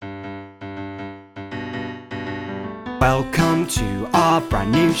Welcome to our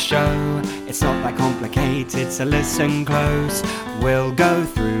brand new show. It's not that complicated, so listen close. We'll go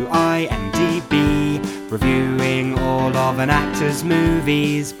through IMDb, reviewing all of an actor's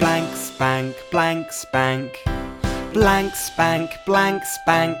movies. Blank spank, blank spank. Blank spank, blank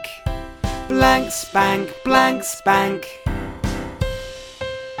spank. Blank spank, blank spank.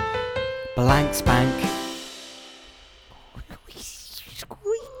 Blank spank.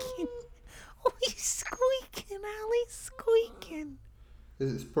 Ali's squeaking.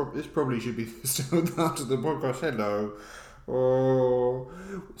 This probably should be the start after the podcast. Hello. Oh,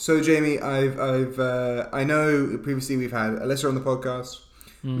 so Jamie, I know previously we've had Alyssa on the podcast,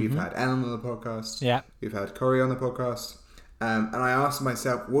 we've had Alan on the podcast, we've had Corey on the podcast, and I asked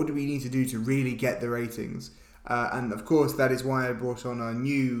myself, what do we need to do to really get the ratings? And of course, that is why I brought on our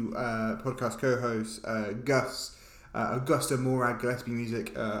new podcast co-host, Gus, Augusta Morag Gillespie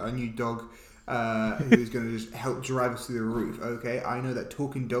Music, our new dog. Who's going to just help drive us through the roof. Okay, I know that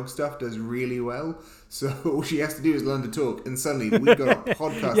talking dog stuff does really well, so all she has to do is learn to talk, and suddenly we've got a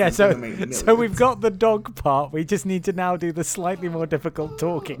podcast. Yeah, that's going to make millions. So we've got the dog part. We just need to now do the slightly more difficult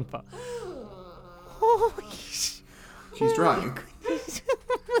talking part. Oh, she's trying. Oh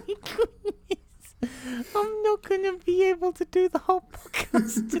my goodness! I'm not going to be able to do the whole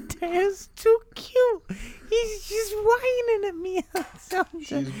podcast today. It's too cute. He's just whining at me.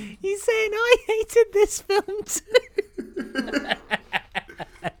 He's saying, I hated this film too.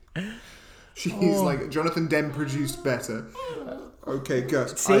 She's like, Jonathan Demme produced better. Okay,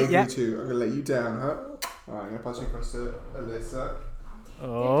 Gus, I agree too. I'm going to let you down, huh? Alright, I'm going to pass you across to Alyssa.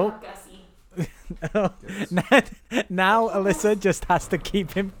 Oh. Now Alyssa just has to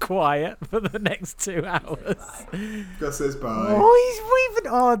keep him quiet for the next 2 hours. Gus says bye. Oh, he's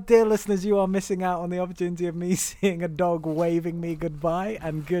waving. Oh, dear listeners, you are missing out on the opportunity of me seeing a dog waving me goodbye.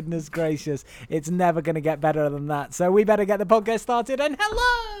 And goodness gracious, it's never going to get better than that. So we better get the podcast started. And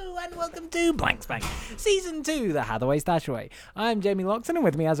hello, and welcome to Blank Spank, Season 2, The Hathaway Stashaway. I'm Jamie Loxton, and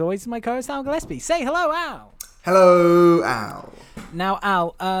with me, as always, is my co-host Al Gillespie. Say hello, Al. Hello, Al. Now,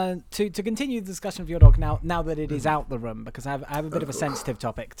 Al, to continue the discussion of your dog, now that it is out the room, because I have a bit of a sensitive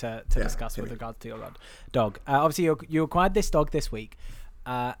topic to discuss with regards to your dog. Obviously, you acquired this dog this week,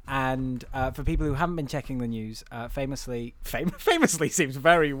 and for people who haven't been checking the news, famously seems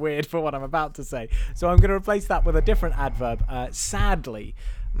very weird for what I'm about to say, so I'm going to replace that with a different adverb. Sadly,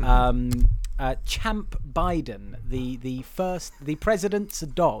 Champ Biden, the president's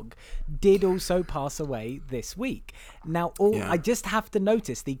dog, did also pass away this week. Now, I just have to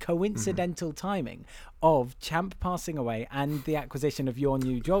notice the coincidental timing of Champ passing away and the acquisition of your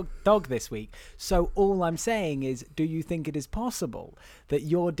new dog this week. So all I'm saying is, do you think it is possible that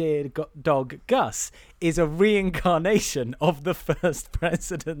your dear dog Gus is a reincarnation of the first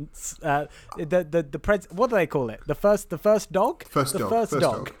president's what do they call it? The first dog? First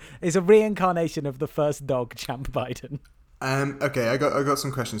dog is a reincarnation of the first dog, Champ Biden. Okay, I got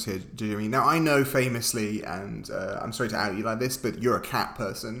some questions here, Jamie. Now, I know famously, and I'm sorry to out you like this, but you're a cat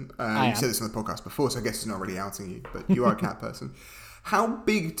person. You said this on the podcast before, so I guess it's not really outing you, but you are a cat person. How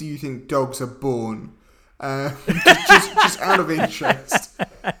big do you think dogs are born? Just out of interest.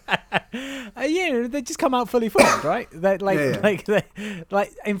 They just come out fully formed, right?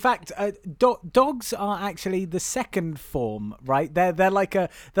 In fact, dogs are actually the second form, right? They're like a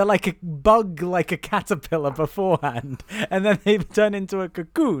bug, like a caterpillar beforehand, and then they turn into a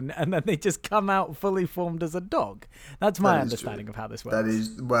cocoon, and then they just come out fully formed as a dog. That's my understanding of how this works. That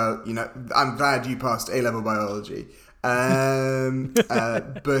is, well, I'm glad you passed A-level biology. But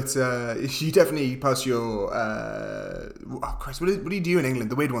you definitely pass your Christ, what do you do in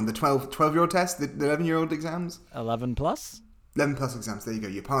England? The weird one, the 12-year-old test, the 11-year-old exams? 11 plus? 11 plus exams, there you go.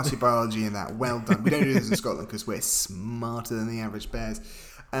 You pass your biology in that. Well done. We don't do this in Scotland because we're smarter than the average bears.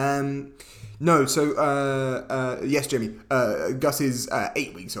 Yes, Jamie, Gus is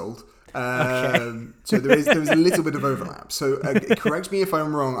 8 weeks old. So there was a little bit of overlap. So correct me if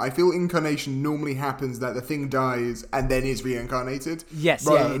I'm wrong. I feel incarnation normally happens that the thing dies and then is reincarnated. Yes,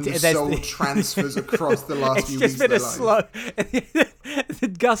 rather than the soul transfers across the last few weeks of their life.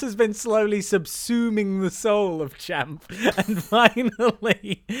 Gus has been slowly subsuming the soul of Champ, and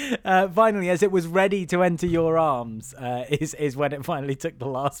finally, as it was ready to enter your arms, is when it finally took the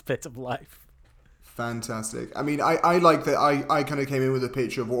last bit of life. Fantastic. I mean, I like that I kind of came in with a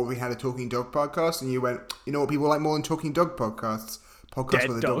picture of what we had a Talking Dog podcast, and you went, you know what people like more than Talking Dog podcasts? podcast Dead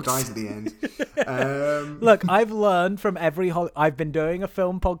where the dog dogs. dies at the end. Look, I've learned from I've been doing a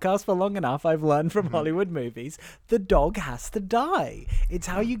film podcast for long enough. I've learned from Hollywood movies. The dog has to die. It's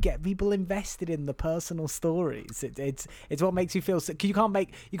how you get people invested in the personal stories. It's what makes you feel.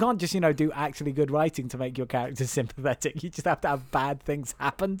 You can't just do actually good writing to make your characters sympathetic. You just have to have bad things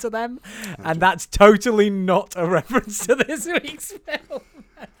happen to them, and that's totally not a reference to this week's film.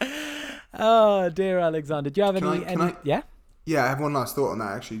 Oh dear, Alexander, do you have any? Yeah. Yeah, I have one last thought on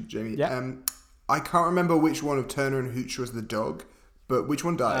that, actually, Jamie. Yeah. I can't remember which one of Turner and Hooch was the dog, but which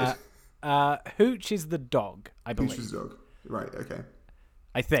one died? Hooch is the dog, I believe. Hooch was the dog. Right, okay.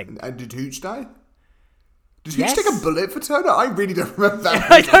 I think. And did Hooch die? Did Yes. Hooch take a bullet for Turner? I really don't remember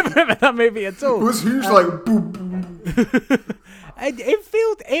that. I don't remember that movie at all. Was Hooch like, boom, boom, boom?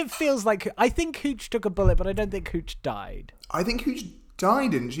 It feels like... I think Hooch took a bullet, but I don't think Hooch died. I think Hooch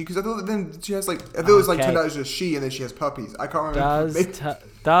died, didn't she? Because I thought that then she has like... I thought it was like turned out as just she and then she has puppies. I can't remember.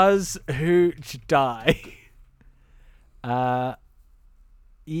 Does Hooch die?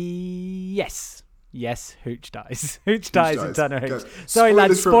 Yes. Yes, Hooch dies. Hooch dies in Turner Hooch. Sorry,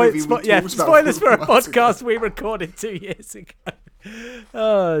 lads. Spoilers for a podcast we recorded 2 years ago.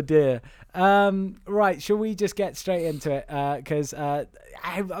 Oh, dear. Right, shall we just get straight into it? Because I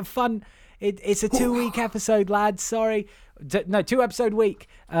have fun. It's a 2-week episode, lads. Sorry. No, 2-episode week.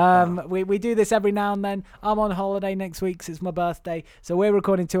 We do this every now and then. I'm on holiday next week, so it's my birthday. So we're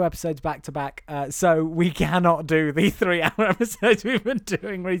recording 2 episodes back to back. So we cannot do the 3-hour episodes we've been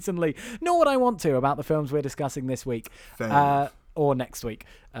doing recently. Nor would I want to about the films we're discussing this week. Or next week.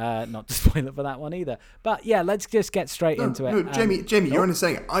 Not to spoil it for that one either. But yeah, let's just get straight into it. No, Jamie, you're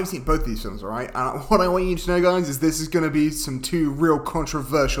understanding. I've seen both these films, all right? And what I want you to know, guys, is this is going to be some 2 real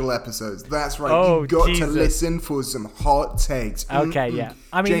controversial episodes. That's right. Oh, you got Jesus. to listen for some hot takes. Okay, yeah.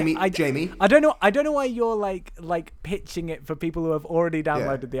 I mean, Jamie. I don't know why you're like pitching it for people who have already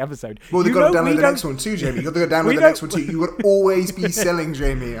downloaded the episode. Well, they've got to download the next one too, Jamie. You've got to download the next one too. You would always be selling,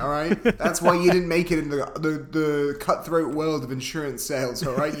 Jamie, all right? That's why you didn't make it in the cutthroat world of insurance sales,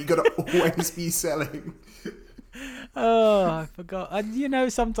 all right? You got to always be selling. Oh, I forgot.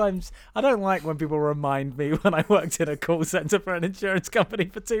 And sometimes I don't like when people remind me when I worked in a call centre for an insurance company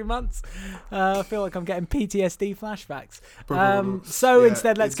for 2 months. I feel like I'm getting PTSD flashbacks.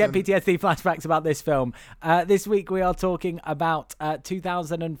 Instead, let's get PTSD flashbacks about this film. This week we are talking about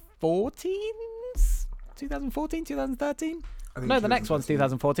 2014? 2013? No, the next one's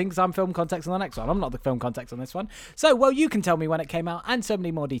 2014 because I'm film context on the next one. I'm not the film context on this one. So, well, you can tell me when it came out and so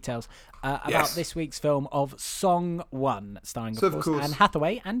many more details about this week's film of Song 1, starring, of course, Anne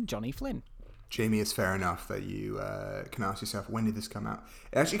Hathaway and Johnny Flynn. Jamie, it's fair enough that you can ask yourself, when did this come out?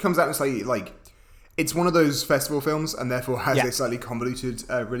 It actually comes out in slightly, it's one of those festival films and therefore has a slightly convoluted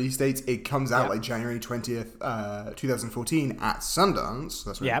release date. It comes out January 20th, 2014 at Sundance.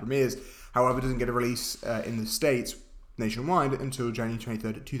 That's when it premieres. However, it doesn't get a release in the States nationwide until January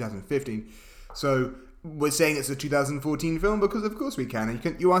 23rd, 2015. So we're saying it's a 2014 film because of course we can.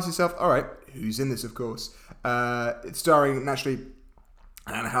 And you ask yourself, all right, who's in this? Of course, it's starring naturally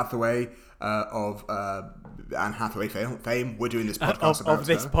Anne Hathaway of Anne Hathaway fame. We're doing this podcast about of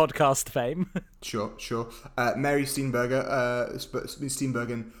this podcast fame. Sure. Mary Steenburgen,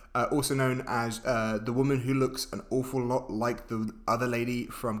 also known as the woman who looks an awful lot like the other lady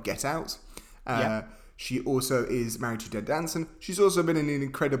from Get Out. She also is married to Ted Danson. She's also been in an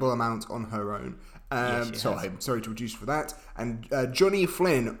incredible amount on her own. So I'm sorry to reduce for that. And Johnny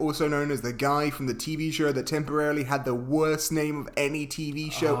Flynn, also known as the guy from the TV show that temporarily had the worst name of any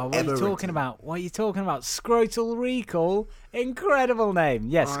TV show ever. What are you talking about? Scrotal Recall? Incredible name.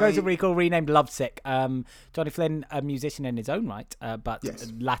 Yes, Scrotal Recall renamed Lovesick. Johnny Flynn, a musician in his own right, but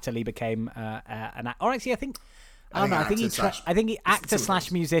latterly became an actor. Or actually, I think he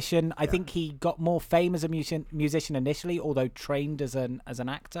actor/musician. I think he got more fame as a musician initially, although trained as an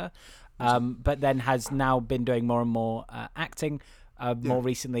actor. But then has now been doing more and more acting. More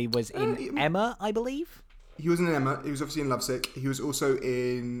recently was in Emma, I believe. He was in Emma. He was obviously in Lovesick. He was also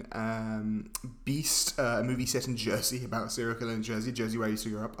in Beast, a movie set in Jersey about a serial killer in Jersey where he used to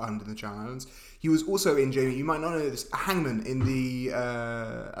grow up under the Channel Islands. He was also in, Jamie, you might not know this, Hangman in the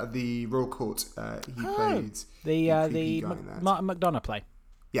Royal Court. He played the Martin McDonagh play.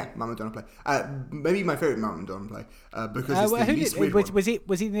 Yeah, Martin McDonagh play. Maybe my favourite Martin McDonagh play because it's the least weird one. Was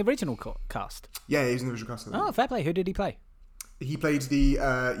he in the original cast? Yeah, he was in the original cast. Oh, fair play. Who did he play? He played the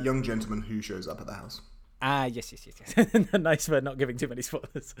young gentleman who shows up at the house. Yes. Nice for not giving too many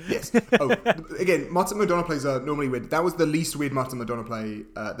spoilers. Yes. Oh, again, Martin McDonagh plays are normally weird. That was the least weird Martin McDonagh play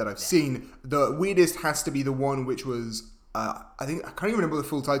that I've seen. The weirdest has to be the one which was, I can't even remember what the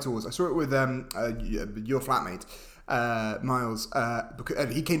full title was. I saw it with your flatmate. Miles,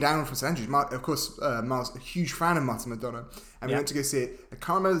 because he came down from St Andrews. Of course, Miles, a huge fan of Martin McDonagh, and we went to go see it. I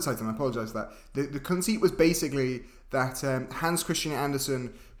can't remember the title, and I apologise for that. The conceit was basically that Hans Christian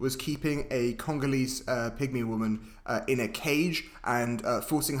Andersen was keeping a Congolese pygmy woman in a cage and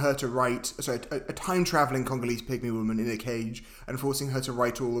forcing her to write, a time-travelling Congolese pygmy woman in a cage and forcing her to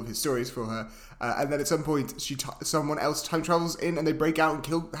write all of his stories for her. And then at some point, someone else time travels in and they break out and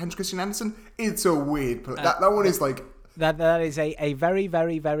kill Hans Christian Andersen. It's a weird... that one is like... That is a very,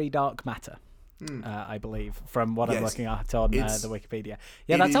 very, very dark matter, I believe, from what I'm looking at on the Wikipedia.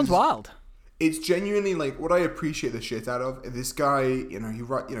 Yeah, that sounds wild. It's genuinely like what I appreciate the shit out of. This guy, he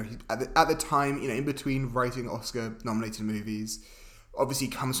at the time, in between writing Oscar-nominated movies, obviously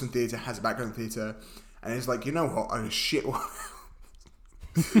comes from theatre, has a background in theatre, and it's like, you know what, I'm a shit one.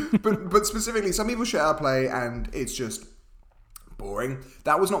 but specifically, some people shit out play, and it's just boring.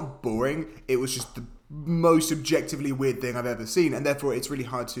 That was not boring. It was just the most objectively weird thing I've ever seen, and therefore it's really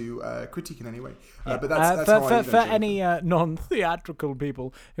hard to critique in any way. But that's for any non-theatrical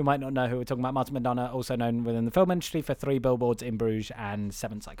people who might not know who we're talking about. Martin McDonagh, also known within the film industry for 3 Billboards in Bruges and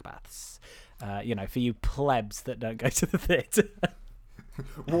 7 Psychopaths. For you plebs that don't go to the theatre.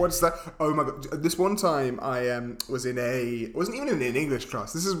 What's that? Oh my god! This one time I wasn't even in an English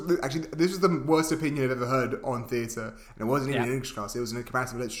class. This was the worst opinion I've ever heard on theatre, and it wasn't even an English class. It was in a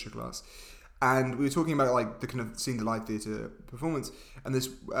comparative literature class. And we were talking about like the kind of seeing the live theatre performance, and this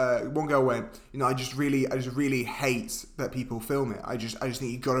one girl went, I just really hate that people film it. I just think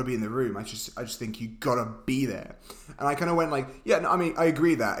you gotta be in the room. I just think you gotta be there. And I kind of went like, I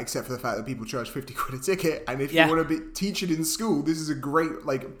agree that, except for the fact that people charge 50 quid a ticket, and if you want to teach it in school, this is a great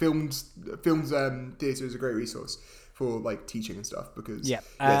films theatre is a great resource for like teaching and stuff because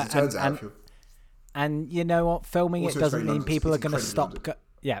as it turns out. And you know what, filming it doesn't mean people are going to stop.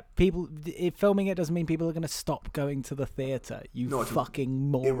 Filming it doesn't mean people are going to stop going to the theatre. Fucking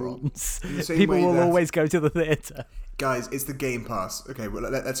morons. People will always go to the theatre. Guys, it's the Game Pass. Okay, well,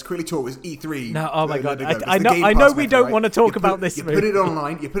 let's quickly talk. It's E3. No, oh my god, I know we don't want to talk about this. You put it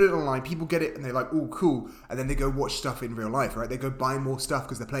online. People get it, and they're like, "Oh, cool!" And then they go watch stuff in real life, right? They go buy more stuff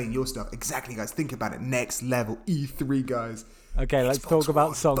because they're playing your stuff. Exactly, guys. Think about it. Next level E3, guys. Okay, let's talk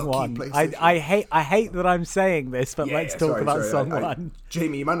about Song 1. I hate that I'm saying this, but let's talk about Song 1.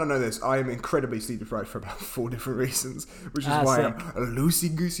 Jamie, you might not know this. I am incredibly sleep deprived for about 4 different reasons, which is why I'm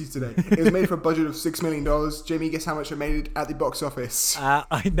loosey-goosey today. It was made for a budget of $6 million. Jamie, guess how much it made at the box office?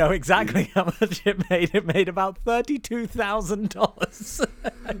 I know exactly how much it made. It made about $32,000.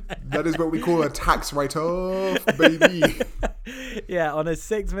 That is what we call a tax write-off, baby. Yeah, on a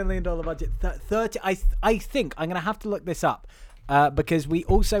 $6 million budget. 30. I think I'm going to have to look this up. Because we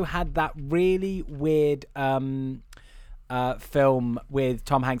also had that really weird film with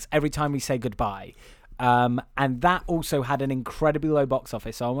Tom Hanks, Every Time We Say Goodbye. And that also had an incredibly low box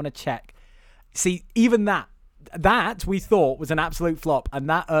office. So I want to check. See, even that we thought was an absolute flop, and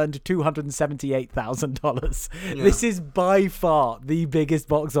that earned $278,000. Yeah. This is by far the biggest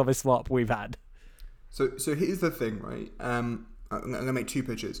box office flop we've had. So here's the thing, right? I'm going to make 2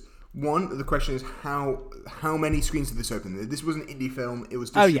 pitches. One, the question is how many screens did this open? This was an indie film. It was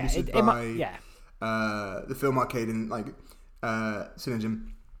distributed by the Film Arcade and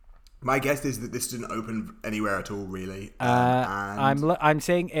Cinegym. My guess is that this didn't open anywhere at all, really. I'm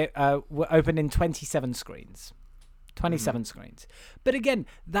saying it opened in 27 screens. 27 screens. But again,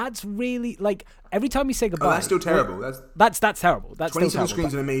 that's really like Every Time We Say Goodbye. Oh, that's still terrible. That's terrible. That's 27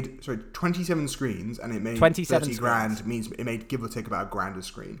 screens and it made 27 screens and it made 30 grand means it made give or take about $1,000 a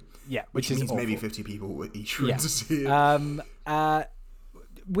screen. Yeah, which means awful. Maybe 50 people with each room to see it. I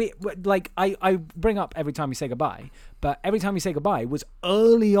bring up Every Time We Say Goodbye, but Every Time We Say Goodbye was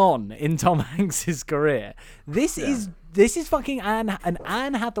early on in Tom Hanks' career. This is fucking an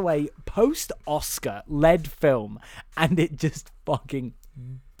Anne Hathaway post-Oscar led film, and it just fucking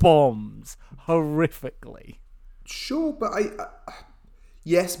bombs horrifically. Sure, but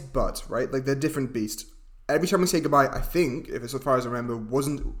yes, but right, like they're different beasts. Every Time We Say Goodbye, I think, if as far as I remember,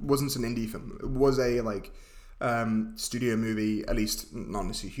 wasn't an indie film. It was a studio movie, at least not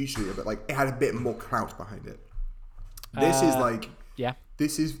necessarily a huge studio, but it had a bit more clout behind it. This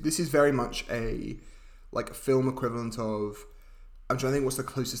is this is very much a film equivalent of. I'm trying to think what's the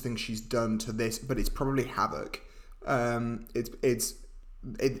closest thing she's done to this, but it's probably Havoc. It's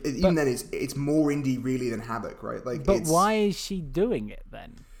more indie really than Havoc, right? But why is she doing it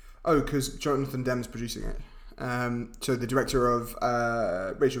then? Oh, because Jonathan Demme's producing it. So the director of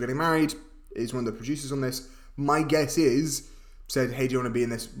Rachel Getting Married is one of the producers on this. My guess said, "Hey, do you want to be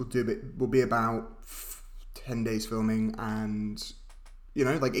in this? We'll be about 10 days filming, and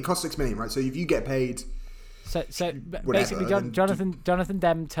it costs $6 million, right? So if you get paid, So Whatever, basically, then Jonathan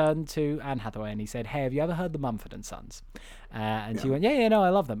Demme turned to Anne Hathaway and he said, "Hey, have you ever heard the Mumford and Sons?" And she went, "Yeah, no, I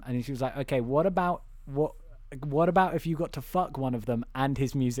love them." And she was like, "Okay, what about if you got to fuck one of them and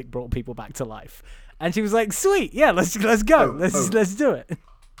his music brought people back to life?" And she was like, "Sweet, yeah, let's go, let's do it."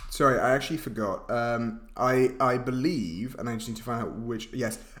 Sorry, I actually forgot. I believe, and I just need to find out which.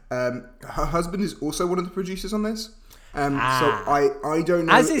 Yes, her husband is also one of the producers on this. So I don't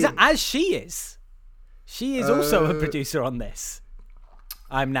know. As she is. She is also a producer on this.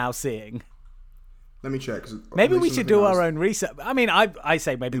 I'm now seeing. Let me check. Maybe we should do our own research. I mean, I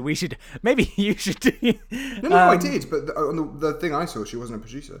say maybe we should. Maybe you should do. No, I did. But on the thing I saw, she wasn't a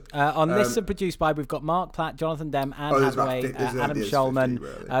producer. On this, produced by, we've got Mark Platt, Jonathan Demme, Anne Hathaway, Adam Shulman,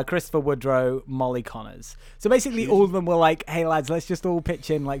 50, really. Christopher Woodrow, Molly Connors. So basically, all of them were like, "Hey lads, let's just all pitch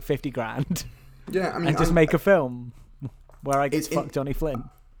in like 50 grand." Yeah, I mean, and just make a film where I get to fuck Johnny Flynn.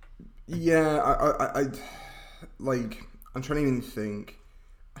 Yeah, I like. I'm trying to even think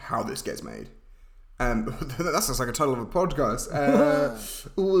how this gets made. That sounds like a title of a podcast.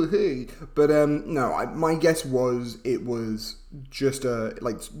 But no, my guess was it was just a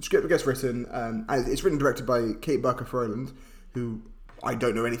script gets written. It's written and directed by Kate Barker-Froland, who I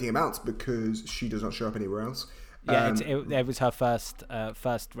don't know anything about because she does not show up anywhere else. Yeah, it was her first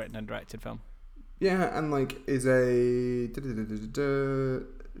written and directed film. Yeah, and is a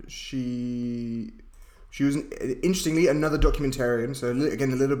she was interestingly another documentarian. So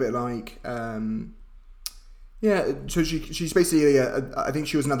again, a little bit like. Yeah, so she's basically, I think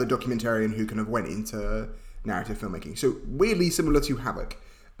she was another documentarian who kind of went into narrative filmmaking. So weirdly similar to Havoc,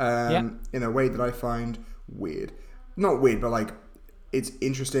 in a way that I find weird. Not weird, but it's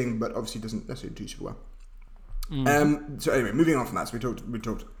interesting, but obviously doesn't necessarily do super well. So anyway, moving on from that, so we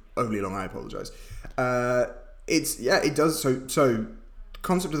talked overly long. I apologize. It does. So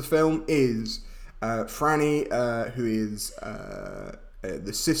concept of the film is Franny, who is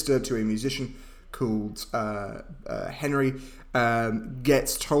the sister to a musician called Henry,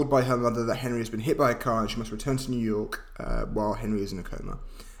 gets told by her mother that Henry has been hit by a car and she must return to New York while Henry is in a coma.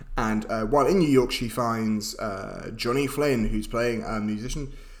 And while in New York, she finds Johnny Flynn, who's playing a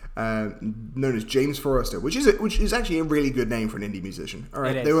musician known as James Forrester, which is actually a really good name for an indie musician. All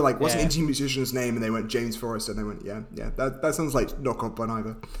right, they were like, "What's an indie musician's name?" And they went James Forrester, and they went, "Yeah, that sounds like knockoff Bon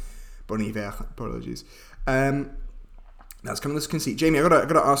Iver." Apologies. That's kind of this conceit. Jamie, I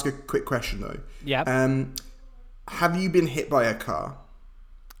gotta ask a quick question though. Yeah. Have you been hit by a car?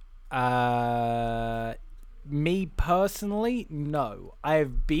 Me personally, no.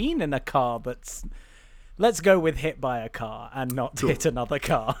 I've been in a car that's. Let's go with hit by a car and not hit another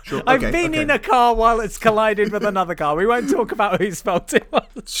car. Sure. I've been in a car while it's collided with another car. We won't talk about whose fault it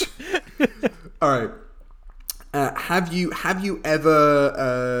was. All right. Have you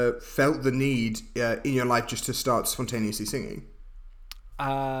ever felt the need in your life just to start spontaneously singing?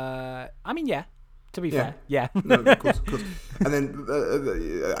 I mean, yeah. To be fair, yeah. No, of course. And then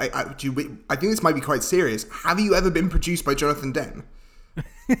I think this might be quite serious. Have you ever been produced by Jonathan Demme?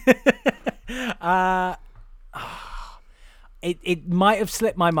 It might have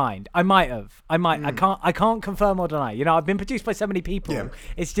slipped my mind. I might. I can't confirm or deny. I've been produced by so many people. Yeah.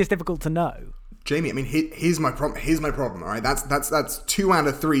 It's just difficult to know. Jamie, I mean, here's my problem. All right, that's 2 out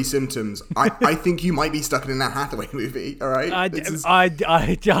of 3 symptoms. I think you might be stuck in that Hathaway movie. All right,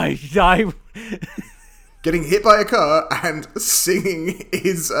 getting hit by a car and singing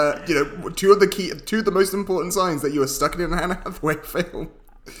is two of the most important signs that you are stuck in an Anne Hathaway film.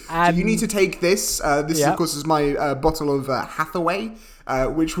 So you need to take this. This, of course, is my bottle of Hathaway,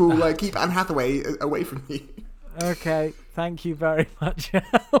 which will keep Anne Hathaway away from you. Okay, thank you very much.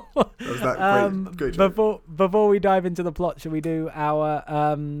 Was that great before we dive into the plot, shall we do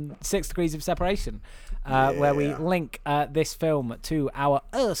our 6 Degrees of Separation, where we link this film to our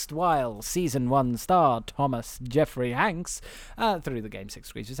erstwhile Season 1 star, Thomas Jeffrey Hanks, through the game 6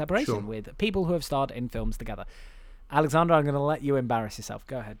 Degrees of Separation, with people who have starred in films together. Alexander, I'm going to let you embarrass yourself.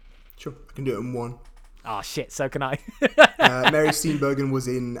 Go ahead. Sure, I can do it in one. Oh, shit, so can I. Mary Steenburgen was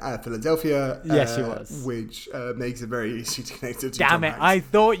in Philadelphia. Yes, she was. Which makes it very easy to connect it to Damn Tom it, Hanks. I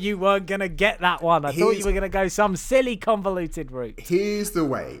thought you weren't going to get that one. I thought you were going to go some silly, convoluted route. Here's the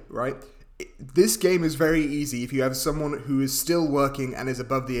way, right? This game is very easy if you have someone who is still working and is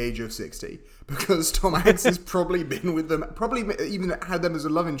above the age of 60. Because Tom Hanks has probably been with them, probably even had them as a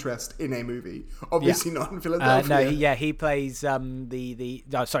love interest in a movie. Obviously not in Philadelphia. He plays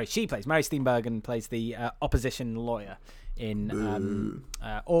she plays, Mary Steenburgen plays the opposition lawyer in,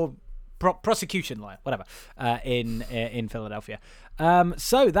 prosecution lawyer, whatever, in Philadelphia.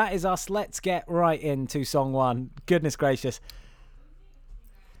 So that is us. Let's get right into song 1. Goodness gracious.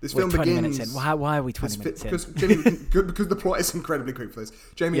 This We're film 20 begins. minutes in. Why are we 20 minutes in? Because Jamie, because the plot is incredibly quick for this.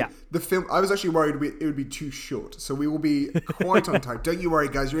 Jamie, Yeah. the film. I was actually worried it would be too short, so we will be quite on time. Don't you worry,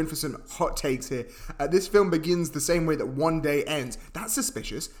 guys. You're in for some hot takes here. This film begins the same way that One Day ends. That's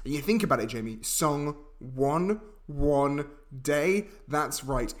suspicious. And you think about it, Jamie. Song 1 day. That's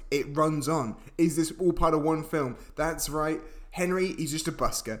right. It runs on. Is this all part of one film? That's right. Henry, he's just a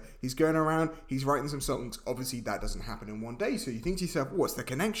busker. He's going around, he's writing some songs. Obviously, that doesn't happen in one day. So you think to yourself, what's the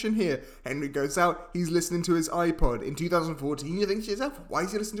connection here? Henry goes out, he's listening to his iPod. In 2014, you think to yourself, why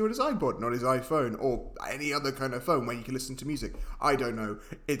is he listening to his iPod, not his iPhone, or any other kind of phone where you can listen to music? I don't know.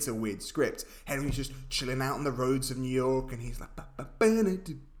 It's a weird script. Henry's just chilling out on the roads of New York, and he's like,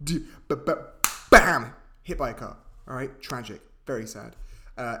 bam! Hit by a car. All right? Tragic. Very sad.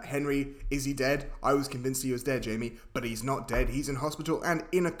 Henry, is he dead? I was convinced he was dead, Jamie, but he's not dead. He's in hospital and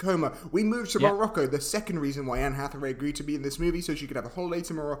in a coma. We moved to Morocco. The second reason why Anne Hathaway agreed to be in this movie, so she could have a holiday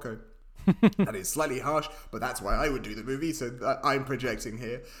to Morocco. That is slightly harsh, but that's why I would do the movie, so I'm projecting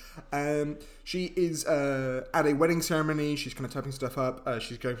here. She is at a wedding ceremony. She's kind of typing stuff up.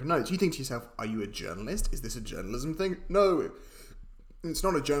 She's going for notes. You think to yourself, are you a journalist? Is this a journalism thing? No, it's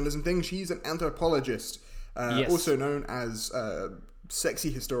not a journalism thing. She's an anthropologist, also known as...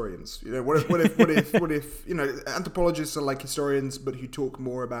 sexy historians. You know, what if you know, anthropologists are like historians, but who talk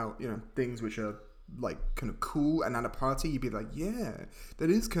more about, you know, things which are like kind of cool, and at a party you'd be like, yeah, that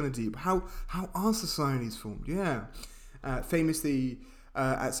is kind of deep. How are societies formed? Yeah. Famously,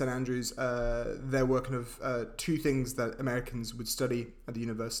 at St Andrews, there were kind of two things that Americans would study at the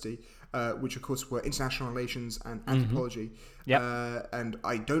university, which of course were international relations and anthropology. And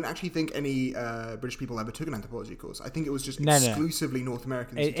I don't actually think any British people ever took an anthropology course. I think it was just exclusively North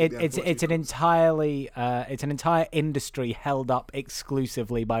Americans. It's an entire industry held up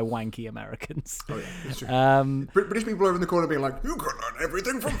exclusively by wanky Americans. Oh yeah, that's true. British people over in the corner being like, "You can learn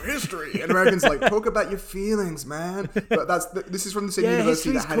everything from history," and Americans like, "Talk about your feelings, man." But this is from the same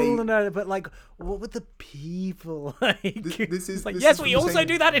university that had cool but like, what were the people like? This is like, this yes, is we also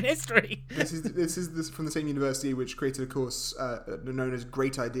do that in history. This is from the same university which created a course known as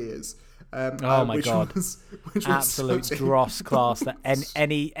Great Ideas. Oh my god! Which absolute dross class that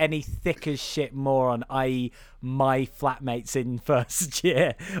any thick as shit moron, i.e. my flatmates in first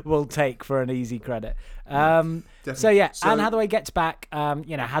year, will take for an easy credit. So Anne Hathaway gets back,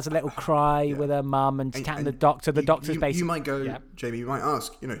 has a little cry with her mum and chatting to the doctor. The doctor's basically... You might go, Jamie, you might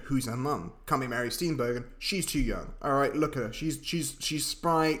ask, who's her mum? Can't be Mary Steenburgen. She's too young. All right, look at her. She's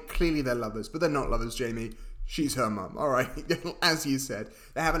spry. Clearly they're lovers, but they're not lovers, Jamie. She's her mum. All right, as you said.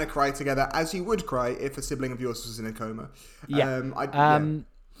 They're having a cry together, as you would cry if a sibling of yours was in a coma. I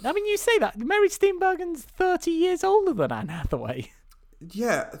mean, you say that. Mary Steenburgen's 30 years older than Anne Hathaway.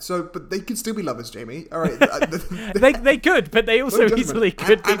 Yeah, but they could still be lovers, Jamie. All right. they could, but they also easily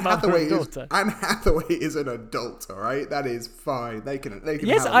could be mother and daughter. Anne Hathaway is an adult, all right? That is fine. They can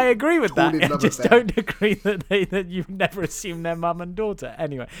yes, I agree with that. I just don't agree that you never assume they're mum and daughter.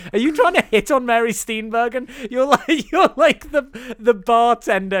 Anyway, are you trying to hit on Mary Steenburgen? You're like the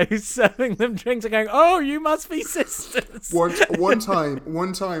bartender who's serving them drinks and going, "Oh, you must be sisters." One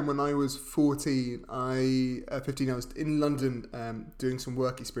time when I was 15, I was in London doing some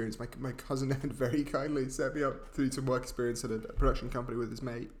work experience. My cousin had very kindly set me up to do some work experience at a production company with his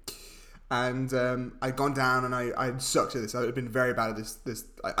mate, and I'd gone down and I'd sucked at this. I'd been very bad at this.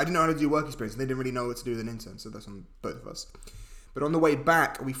 I didn't know how to do work experience, and they didn't really know what to do with an intern, so that's on both of us. But on the way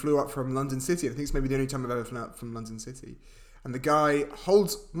back, we flew up from London City. I think it's maybe the only time I've ever flown up from London City. And the guy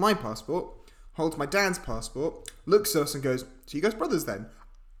holds my passport, holds my dad's passport, looks at us and goes, "So you guys brothers then?"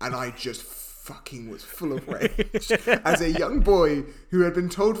 And I just fucking was full of rage. As a young boy who had been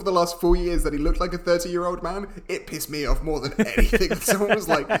told for the last 4 years that he looked like a 30-year-old man, it pissed me off more than anything. Someone was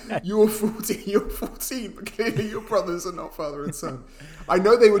like, you're 14, but clearly your brothers are not father and son. I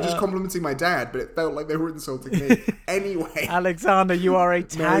know they were just complimenting my dad, but it felt like they were insulting me. Anyway. Alexander, you are a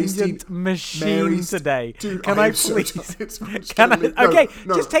tangent machine today. Dude, can I please? Just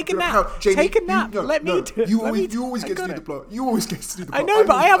take a nap. Take a nap. Let me do it. You always get to do the plot. You always get to do the plot. I know,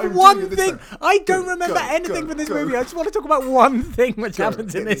 but I have one thing. I don't remember anything from this movie. I just want to talk about one thing which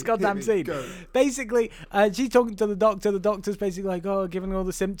happens in this goddamn scene. Basically, she's talking to the doctor. The doctor's basically like, "Oh, giving her all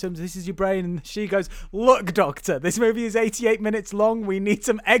the symptoms. This is your brain." And she goes, "Look, doctor, this movie is 88 minutes long. We need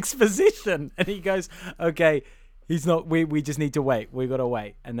some exposition." And he goes, "Okay, He's not. We just need to wait. We gotta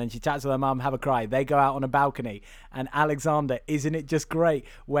wait. And then she chats with her mum, have a cry. They go out on a balcony, and Alexander, isn't it just great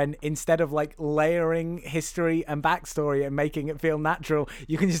when instead of like layering history and backstory and making it feel natural,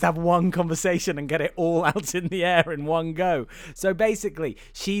 you can just have one conversation and get it all out in the air in one go. So basically,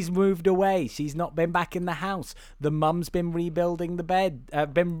 she's moved away. She's not been back in the house. The mum's been rebuilding the bed.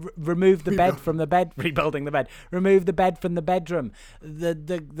 Removed the bed from the bed. Rebuilding the bed. Removed the bed from the bedroom.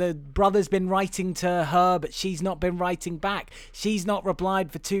 The brother's been writing to her, but she's not been writing back. She's not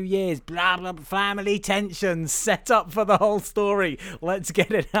replied for 2 years. Blah, blah, family tensions set up for the whole story. Let's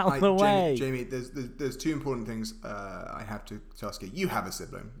get it out the way. Jamie, there's two important things I have to ask you. You have a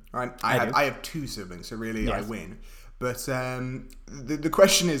sibling, right? I have 2 siblings, so really yes. I win. But the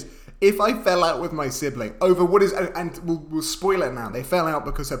question is, if I fell out with my sibling over what is, and we'll spoil it now, they fell out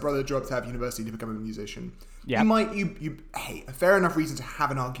because her brother dropped out of university to become a musician. Yeah. Hey, a fair enough reason to have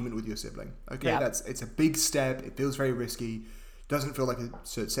an argument with your sibling. Okay, yeah. It's a big step. It feels very risky. Doesn't feel like a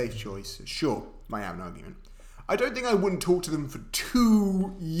safe choice. Sure, might have an argument. I don't think I wouldn't talk to them for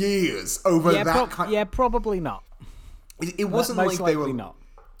 2 years over that kind. Yeah, probably not. It wasn't like they were. Not.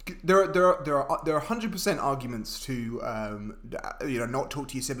 There are 100% arguments to not talk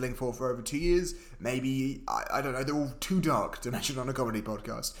to your sibling for over 2 years. Maybe I don't know. They're all too dark to mention on a comedy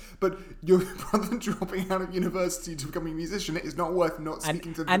podcast. But your brother dropping out of university to become a musician is not worth not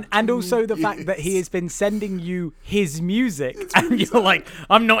speaking to them. And also the fact that he has been sending you his music, and you're like,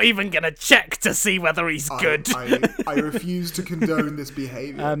 I'm not even gonna check to see whether he's good. I refuse to condone this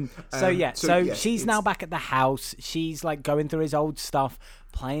behavior. So she's now back at the house. She's like going through his old stuff,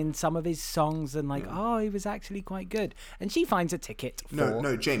 playing some of his songs, and like, he was actually quite good. And she finds a ticket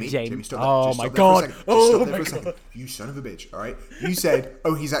for Jamie, stop that. Oh my god. Oh my god. You son of a bitch, alright? You said,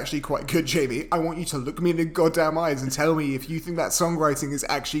 he's actually quite good, Jamie. I want you to look me in the goddamn eyes and tell me if you think that songwriting is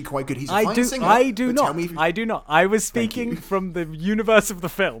actually quite good. He's a fine singer. I do not. I was speaking from the universe of the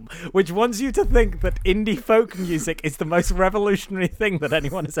film, which wants you to think that indie folk music is the most revolutionary thing that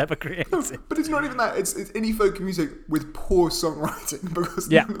anyone has ever created. No, but it's not even that. It's indie folk music with poor songwriting because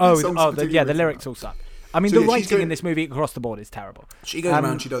the lyrics all suck. I mean, the writing in this movie across the board is terrible. She goes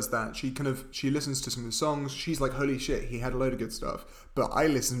around, she does that. She listens to some of the songs. She's like, holy shit, he had a load of good stuff. But I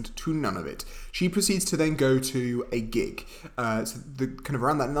listened to none of it. She proceeds to then go to a gig. So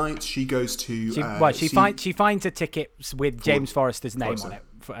around that night, she goes to... She finds a ticket with James Forrester's name on it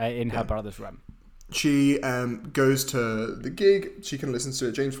in her brother's room. She goes to the gig. She can listen to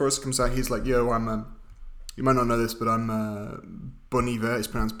it. James Forrester comes out. He's like, yo, I'm... you might not know this, but I'm... Bon Iver. It's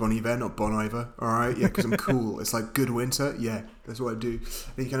pronounced Bon Iver, not Bon Iver. All right, yeah, because I'm cool. It's like good winter. Yeah, that's what I do.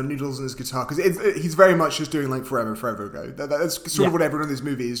 And he kind of noodles on his guitar because he's very much just doing like forever ago. That's sort of what everyone in this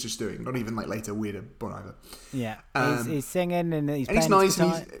movie is just doing. Not even like later weirder Bon Iver. Yeah, he's singing and he's playing his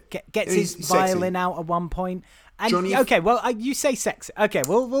guitar. Gets his violin out at one point. And Johnny, you say sexy. Okay,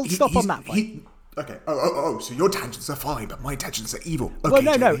 we'll stop on that point. Okay. So your tangents are fine, but my tangents are evil. Okay,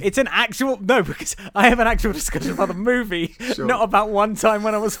 well, no. It's an actual because I have an actual discussion about the movie, sure. Not about one time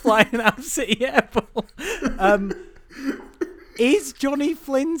when I was flying out of City Airport. Is Johnny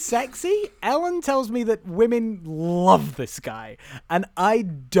Flynn sexy? Ellen tells me that women love this guy, and I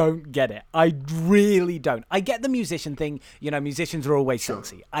don't get it. I really don't. I get the musician thing. Musicians are always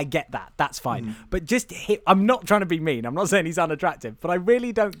sexy. I get that. That's fine. But just I'm not trying to be mean. I'm not saying he's unattractive, but I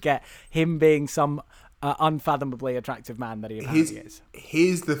really don't get him being some unfathomably attractive man that he apparently is.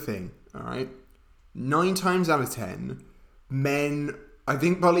 Here's the thing, all right? 9 times out of 10, men, I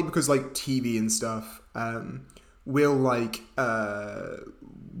think partly because like TV and stuff, will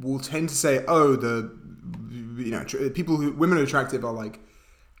tend to say, people who women are attractive are like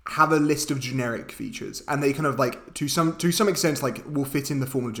have a list of generic features, and they kind of like to some extent like will fit in the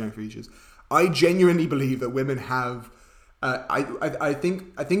form of generic features. I genuinely believe that women have. I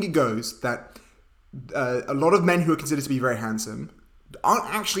think it goes that a lot of men who are considered to be very handsome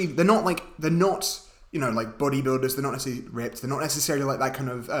aren't actually. They're not like bodybuilders. They're not necessarily ripped. They're not necessarily like that kind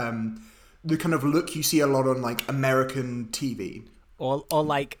of. The kind of look you see a lot on like American TV, or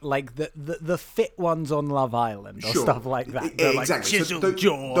like the fit ones on Love Island or stuff like that. They're exactly. Like so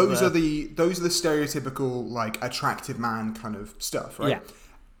those are the stereotypical like attractive man kind of stuff, right? Yeah.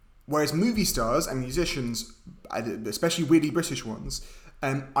 Whereas movie stars and musicians, especially weirdly British ones,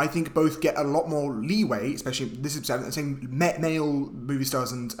 I think both get a lot more leeway. Especially I'm saying male movie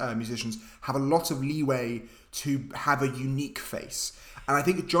stars and musicians have a lot of leeway to have a unique face. And I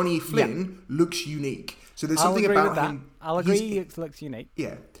think Johnny Flynn looks unique. So there's something about him. I'll agree he looks unique.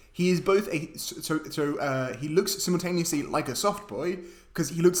 Yeah. He is both he looks simultaneously like a soft boy, because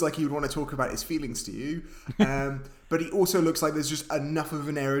he looks like he would want to talk about his feelings to you. But he also looks like there's just enough of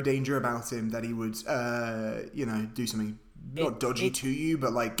an air of danger about him that he would, do something not dodgy to you,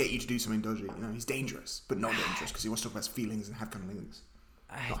 but like get you to do something dodgy. You know, he's dangerous, but not dangerous because he wants to talk about his feelings and have cunnilingus.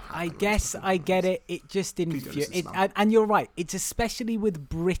 I guess I get it. It just and you're right. It's especially with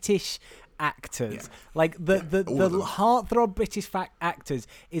British actors, like the heartthrob British actors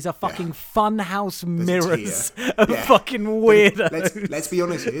is a fucking funhouse mirrors of fucking weirdos. Let's be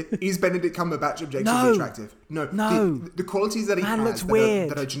honest here. Is Benedict Cumberbatch objectively attractive? No. The qualities that he has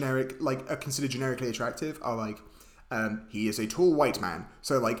that are generic, like are considered generically attractive, are like. He is a tall white man,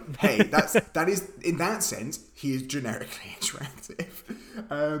 so like, hey, that is in that sense he is generically attractive.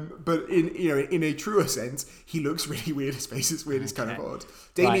 But in a truer sense, he looks really weird. His face is weird. It's kind of odd.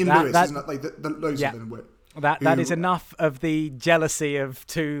 Damian Lewis is not like the loads of them were. That is enough of the jealousy of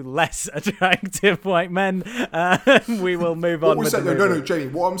two less attractive white men. We will move on. No, Jamie.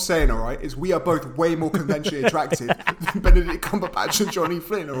 What I'm saying, all right, is we are both way more conventionally attractive than Benedict Cumberbatch and Johnny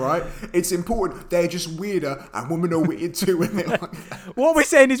Flynn. All right, it's important. They're just weirder, and women are weird too when they're like that. What we're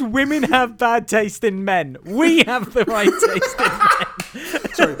saying is women have bad taste in men. We have the right taste in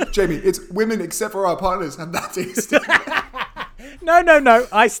men. Sorry, Jamie. It's women except for our partners have that taste. No.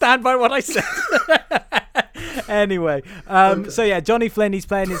 I stand by what I said. Anyway, so yeah, Johnny Flynn, he's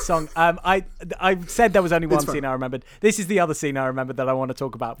playing his song. I said there was only one scene I remembered. This is the other scene I remembered that I want to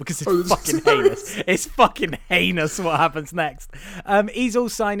talk about because it's fucking heinous. It's fucking heinous what happens next. He's all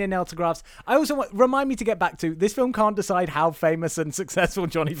signing autographs. I also remind me to get back to, this film can't decide how famous and successful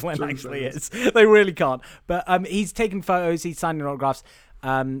Johnny Flynn actually is. They really can't. But he's taking photos, he's signing autographs.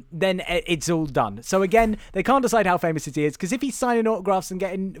 Then it's all done. So again, they can't decide how famous he is, because if he's signing autographs and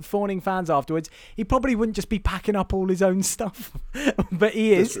getting fawning fans afterwards, he probably wouldn't just be packing up all his own stuff. But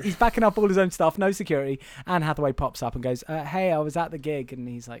he is. He's packing up all his own stuff, no security. Anne Hathaway pops up and goes, hey, I was at the gig. And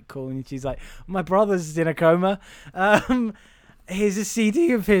he's like, cool. And she's like, my brother's in a coma. Here's a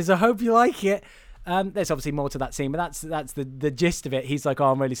CD of his. I hope you like it. There's obviously more to that scene, but that's the gist of it. He's like,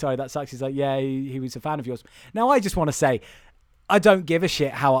 oh, I'm really sorry, that sucks. He's like, yeah, he was a fan of yours. Now, I just want to say, I don't give a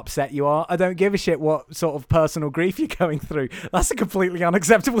shit how upset you are. I don't give a shit what sort of personal grief you're going through. That's a completely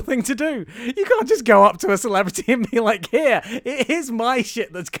unacceptable thing to do. You can't just go up to a celebrity and be like, here's my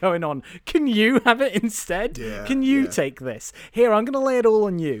shit that's going on. Can you have it instead? Can you take this? Here, I'm going to lay it all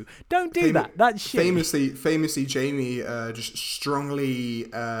on you. Don't do that. That's shit. Famously, Jamie just strongly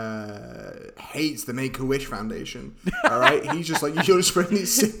hates the Make-A-Wish Foundation. All right? He's just like, you're spreading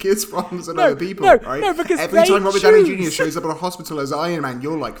these sick kids' problems on other people. Right? No, because every time Robert Downey Jr. shows up at a hospital as Iron Man,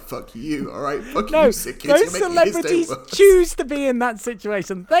 you're like, fuck you, all right? Fuck you, sick kids. Those celebrities choose to be in that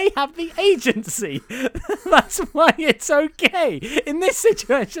situation. They have the agency. That's why it's okay. In this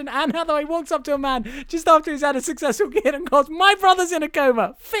situation, Anne Hathaway walks up to a man just after he's had a successful kid and goes, my brother's in a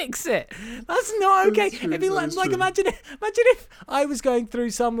coma. Fix it. That's not okay. Imagine if I was going through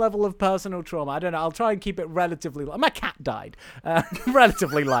some level of personal trauma. I don't know. I'll try and keep it relatively light. My cat died.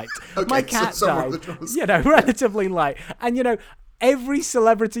 Relatively light. Okay, my cat died. Relatively light. And, every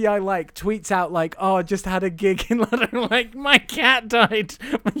celebrity I like tweets out like, oh, I just had a gig in London. Like, my cat died.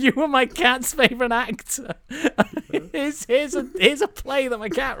 You were my cat's favourite actor. Here's a play that my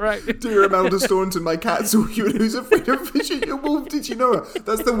cat wrote. Dear Imelda Staunton, my cat saw you and who's afraid of fishing your wolf. Did you know her?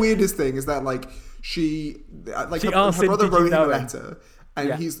 That's the weirdest thing, is that like her brother wrote him a letter.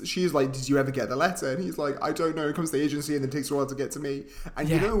 And she's like, did you ever get the letter? And he's like, I don't know. It comes to the agency and then it takes a while to get to me. And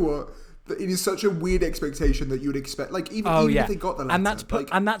you know what? It is such a weird expectation that you would expect, like even if they got the letter,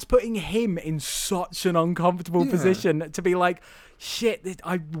 and that's putting him in such an uncomfortable position to be like, shit,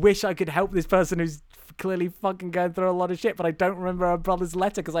 I wish I could help this person who's clearly fucking going through a lot of shit, but I don't remember her brother's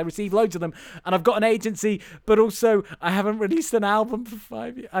letter because I received loads of them, and I've got an agency, but also I haven't released an album for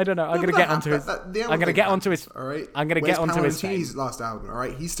 5 years. I don't know. I'm gonna get onto his. I'm gonna get onto his. All right. I'm gonna get onto his last album. All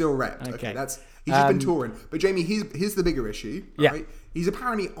right. He's still repped. Okay. He's just been touring. But Jamie, here's the bigger issue. Right? He's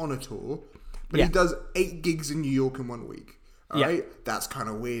apparently on a tour, but he does 8 gigs in New York in 1 week. All right? That's kind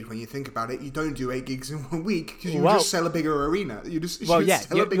of weird when you think about it. You don't do 8 gigs in 1 week because you just sell a bigger arena. You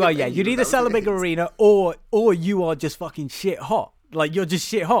you'd either sell a bigger arena or you are just fucking shit hot. Like, you're just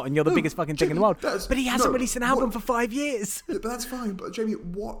shit hot and you're the biggest fucking thing in the world. But he hasn't released an album for 5 years. But that's fine. But Jamie,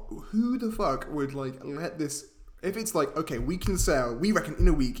 who the fuck would let this... If it's like, okay, we reckon in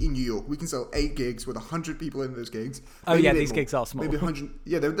a week in New York, we can sell 8 gigs with 100 people in those gigs. These gigs are small. Maybe 100.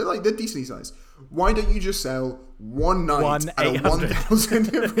 Yeah, they're decently sized. Why don't you just sell one night at a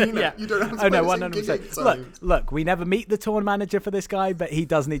 1,000 arena? You don't have to 100%. Look, we never meet the tour manager for this guy, but he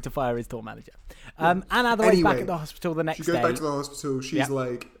does need to fire his tour manager. Anne Hathaway's back at the hospital the next day. She goes back to the hospital. She's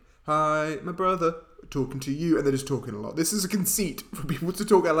like, hi, my brother. talking to you, and they're just talking a lot. This is a conceit for people to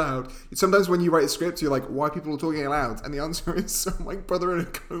talk out loud. Sometimes when you write a script, you're like, why are people talking out loud? And the answer is, so my brother in a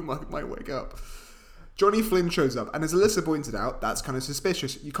coma might wake up. Johnny Flynn shows up, and as Alyssa pointed out, that's kind of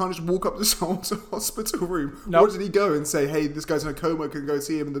suspicious. You can't just walk up to someone's hospital room. Nope. Or did he go and say, hey, this guy's in a coma, can go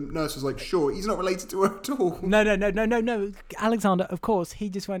see him? And the nurse was like, sure, he's not related to her at all. No. Alexander, of course, he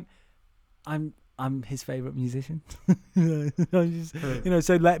just went, I'm his favourite musician.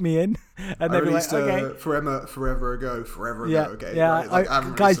 So let me in. And then released like, okay. Forever Ago. Okay. Yeah.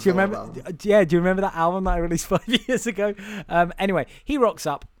 Right? Guys, do you remember? Yeah, do you remember that album that I released 5 years ago? Anyway, he rocks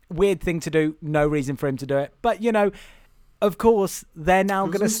up. Weird thing to do. No reason for him to do it. But of course, they're now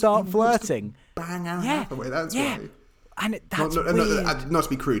going to start flirting. Bang Anne Hathaway. That's why. And that's weird. Not to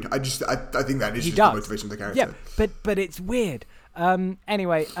be crude. I think that is just does. the motivation of the character. Yeah, but it's weird.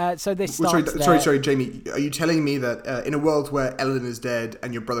 Anyway, so this starts sorry, Jamie. Are you telling me that in a world where Ellen is dead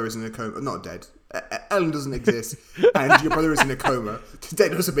and your brother is in a coma, not dead, Ellen doesn't exist and your brother is in a coma?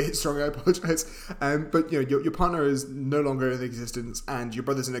 Dead was a bit strong. I apologise. But your partner is no longer in existence and your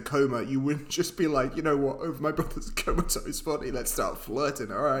brother's in a coma. You wouldn't just be like, you know what? Over my brother's comatose body, let's start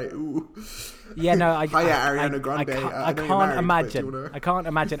flirting. All right. Ooh. Yeah, no, Ariana Grande. I can't imagine. I can't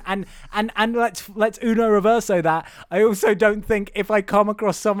imagine. And let's uno reverso that. I also don't think if I come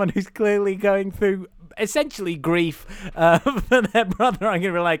across someone who's clearly going through essentially grief for their brother, I'm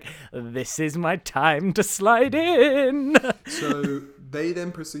going to be like, this is my time to slide in. So they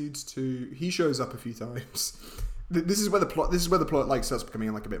then proceeds to. He shows up a few times. This is where the plot like starts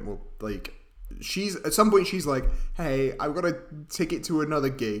becoming like a bit more like. At some point she's like, hey, I've got a ticket to another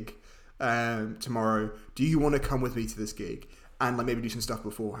gig tomorrow. Do you want to come with me to this gig? And like maybe do some stuff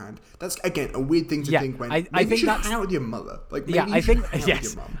beforehand. That's again a weird thing to think when I think you should hang out with your mother. Like maybe I think with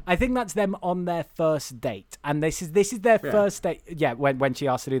your mum. I think that's them on their first date, and this is their first date. Yeah, when she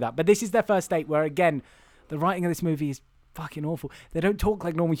asked to do that, but this is their first date where again, the writing of this movie is fucking awful. They don't talk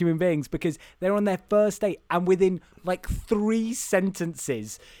like normal human beings because they're on their first date, and within like 3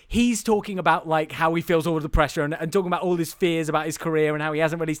 sentences he's talking about like how he feels all the pressure and talking about all his fears about his career and how he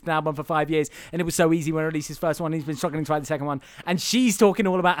hasn't released an album for 5 years and it was so easy when he released his first one. He's been struggling to write the second one, and she's talking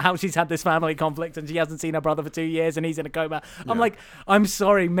all about how she's had this family conflict and she hasn't seen her brother for 2 years and he's in a coma. I'm like, I'm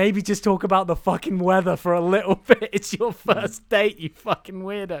sorry, maybe just talk about the fucking weather for a little bit. It's your first date, you fucking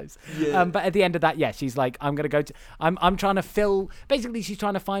weirdos. But at the end of that, she's like, I'm trying to fill, basically she's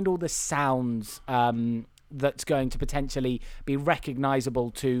trying to find all the sounds that's going to potentially be recognizable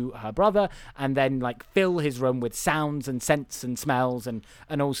to her brother, and then like fill his room with sounds and scents and smells and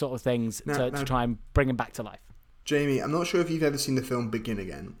all sort of things to try and bring him back to life. Jamie, I'm not sure if you've ever seen the film Begin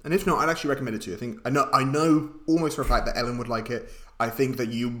Again, and if not, I'd actually recommend it to you. I know almost for a fact that Ellen would like it. I think that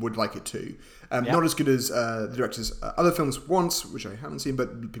you would like it too. Not as good as the director's other films, Once, which I haven't seen,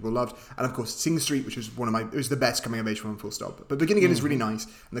 but people loved, and of course Sing Street, which was it was the best coming of age film, full stop. But Begin Again is really nice,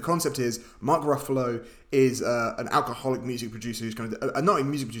 and the concept is Mark Ruffalo is an alcoholic music producer who's kind of not a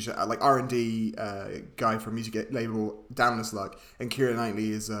music producer, like R&D guy for a music label, Down on His Luck, and Keira Knightley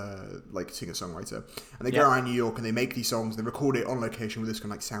is like singer-songwriter, and they go around New York and they make these songs, they record it on location with this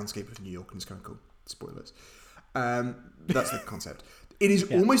kind of like soundscape of New York, and it's kind of cool. Spoilers. That's the concept. It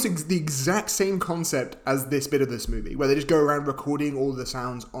is almost the exact same concept as this bit of this movie, where they just go around recording all the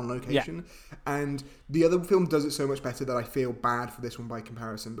sounds on location. Yeah. And the other film does it so much better that I feel bad for this one by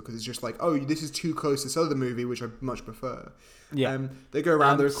comparison, because it's just like, oh, this is too close to this other movie, which I much prefer. Yeah. They go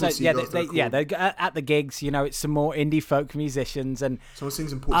around, they're at the gigs, it's some more indie folk musicians, and someone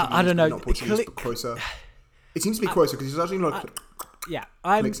sings in Portuguese, I don't know, not Portuguese, but closer. It seems to be closer because he's actually like.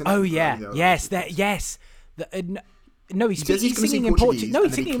 No, he's singing in Portuguese. No,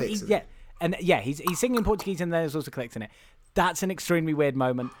 he's singing. He's singing in Portuguese, and there's also clicks in it. That's an extremely weird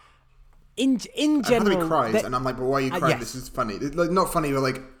moment. In general, he cries, and I'm like, "But why are you crying? This is funny. Like, not funny, but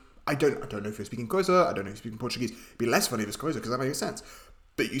like, I don't know if you're speaking closer. I don't know if you're speaking Portuguese. It'd be less funny if it's closer because that makes sense.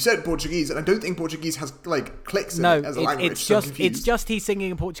 But you said Portuguese, and I don't think Portuguese has like clicks in it as a language. It's just he's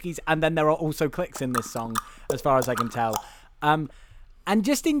singing in Portuguese, and then there are also clicks in this song, as far as I can tell. And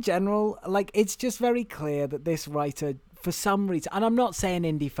just in general, like, it's just very clear that this writer, for some reason, and I'm not saying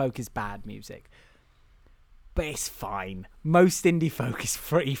indie folk is bad music, but it's fine. Most indie folk is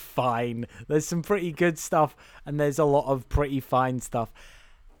pretty fine. There's some pretty good stuff, and there's a lot of pretty fine stuff.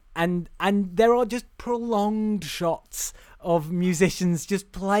 And there are just prolonged shots of musicians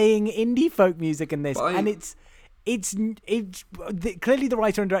just playing indie folk music in this, and it's clearly the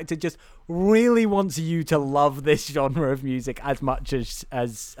writer and director just really wants you to love this genre of music as much as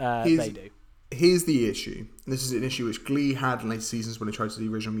they do. Here's the issue. This is an issue which Glee had in later seasons when they tried to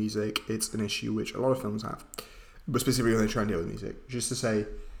do original music. It's an issue which a lot of films have, but specifically when they try and deal with music. Just to say,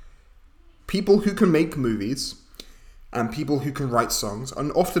 people who can make movies and people who can write songs are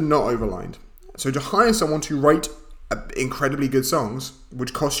often not overlined. So to hire someone to write incredibly good songs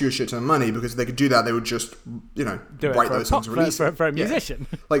would cost you a shit ton of money, because if they could do that, they would just, write those songs and release for a musician.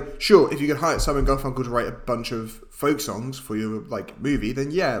 Yeah. Like, sure, if you could hire Simon Garfunkel to write a bunch of folk songs for your movie,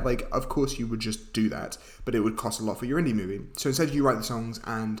 then of course you would just do that, but it would cost a lot for your indie movie. So instead you write the songs,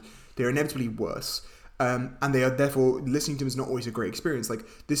 and they're inevitably worse. And they are, therefore, listening to them is not always a great experience. Like,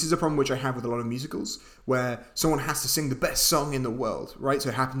 this is a problem which I have with a lot of musicals, where someone has to sing the best song in the world, right? So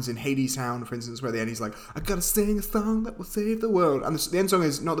it happens in Hadestown, for instance, where the end he's like, I gotta sing a song that will save the world. And the end song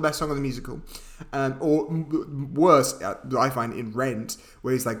is not the best song of the musical. Or worse, I find, in Rent,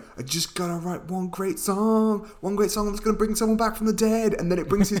 where he's like, I just gotta write one great song that's gonna bring someone back from the dead, and then it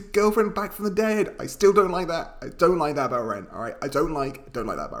brings his girlfriend back from the dead. I still don't like that. I don't like that about Rent, alright? I don't like that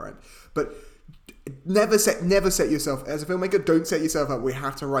about Rent. But never set yourself, as a filmmaker, don't set yourself up. We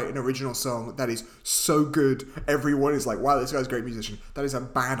have to write an original song that is so good everyone is like, wow, this guy's a great musician. That is a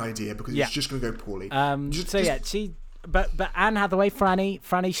bad idea, because it's just going to go poorly. But Anne Hathaway,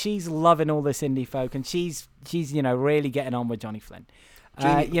 Franny, she's loving all this indie folk, and she's really getting on with Johnny Flynn.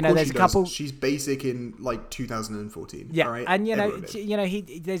 There's a couple. She's basic in 2014. Yeah, all right? And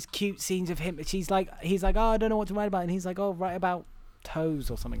there's cute scenes of him. He's like, oh, I don't know what to write about, and he's like, oh, write about toes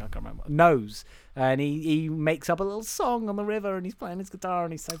or something, I can't remember. Nose. And he makes up a little song on the river, and he's playing his guitar,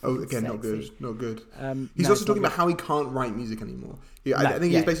 and he's so again, sexy. not good. He's also talking about how he can't write music anymore. I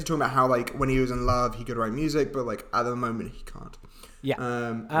think he's basically talking about how when he was in love he could write music, but at the moment he can't.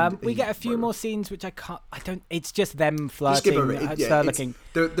 Yeah. We get a few more scenes which it's just them flirting, looking.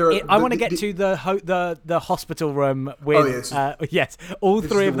 I want to get to the hospital room with all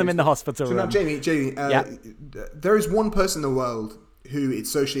three of them in the hospital room. So now, Jamie, there is one person in the world who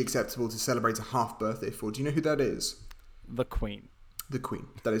it's socially acceptable to celebrate a half birthday for. Do you know who that is? The Queen. The Queen.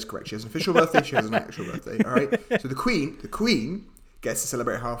 That is correct. She has an official birthday. She has an actual birthday. All right. So the Queen gets to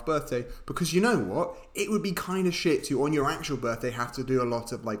celebrate a half birthday, because you know what? It would be kind of shit to, on your actual birthday, have to do a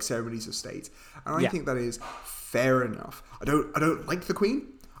lot of ceremonies of state. And I think that is fair enough. I don't like the Queen.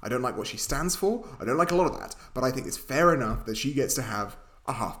 I don't like what she stands for. I don't like a lot of that. But I think it's fair enough that she gets to have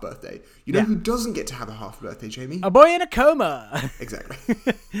a half birthday. You know who doesn't get to have a half birthday, Jamie? A boy in a coma. Exactly.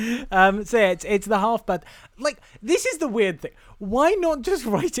 It's the half birthday. This is the weird thing. Why not just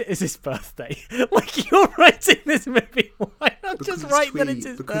write it as his birthday? You're writing this movie. Why not just write that it's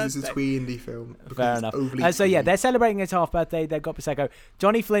his birthday? Because it's a twee indie film. Fair enough. They're celebrating his half birthday. They've got Prosecco.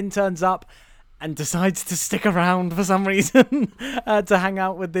 Johnny Flynn turns up and decides to stick around for some reason to hang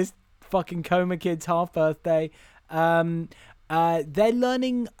out with this fucking coma kid's half birthday. They're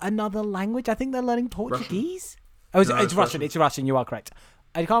learning another language. I think they're learning Portuguese. Russian. It's Russian. It's Russian. You are correct.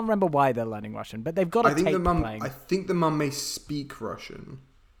 I can't remember why they're learning Russian, but they've got a tape playing. I think the mum may speak Russian.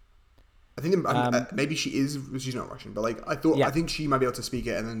 I think maybe she is. She's not Russian, but I think she might be able to speak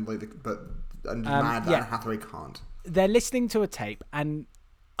it, and then Anne Hathaway can't. They're listening to a tape, and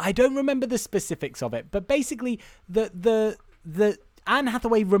I don't remember the specifics of it, but basically the Anne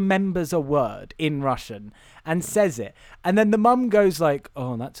Hathaway remembers a word in Russian and says it, and then the mum goes like,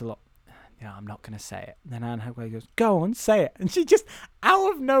 "Oh, that's a lot. Yeah, I'm not going to say it." And then Anne Hathaway goes, "Go on, say it." And she just,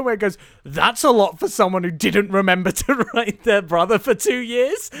 out of nowhere, goes, "That's a lot for someone who didn't remember to write their brother for 2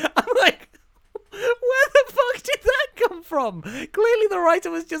 years." I'm like, where the fuck did that come from? Clearly the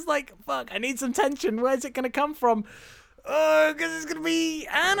writer was just like, fuck, I need some tension. Where's it going to come from? Oh, because it's going to be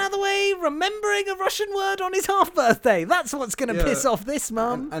Anne Hathaway remembering a Russian word on his half birthday. That's what's going to piss off this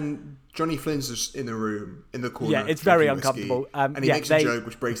mum. And Johnny Flynn's just in the room, in the corner. Yeah, it's very uncomfortable. And he makes a joke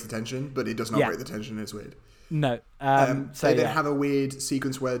which breaks the tension, but it does not break the tension. It's weird. No. They then have a weird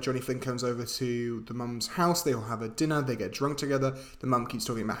sequence where Johnny Flynn comes over to the mum's house. They all have a dinner. They get drunk together. The mum keeps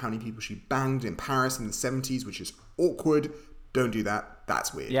talking about how many people she banged in Paris in the 70s, which is awkward. Don't do that.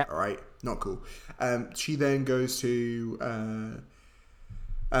 That's weird. All right? Not cool. She then goes to...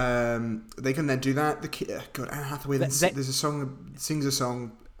 they can then do that. God, Anne Hathaway there's a song, sings a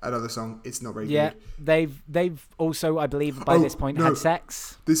song, another song. It's not very good. They've also, I believe, by this point, had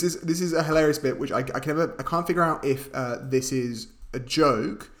sex. This is a hilarious bit, which I can't figure out if this is a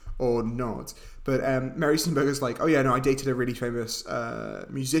joke or not. But Mary Steenburgen's like, "Oh yeah, no, I dated a really famous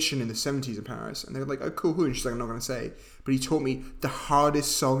musician in the 70s in Paris." And they're like, "Oh cool, who?" And she's like, "I'm not going to say. But he taught me the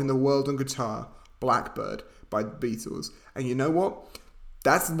hardest song in the world on guitar, Blackbird by the Beatles." And you know what?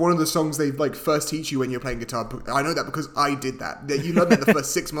 That's one of the songs they first teach you when you're playing guitar. I know that because I did that. You learn that the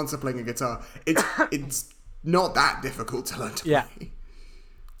first 6 months of playing a guitar. It's not that difficult to learn to play.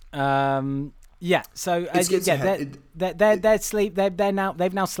 Yeah. So they've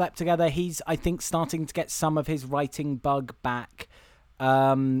now slept together. He's, I think, starting to get some of his writing bug back.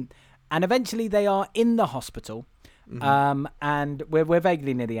 And eventually they are in the hospital. And we're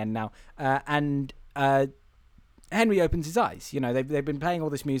vaguely near the end now. And Henry opens his eyes. You know, they've been playing all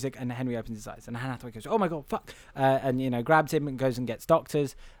this music, and Henry opens his eyes. And Anne Hathaway goes, "Oh my God, fuck!" And you know, grabs him and goes and gets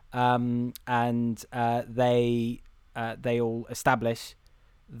doctors. And they all establish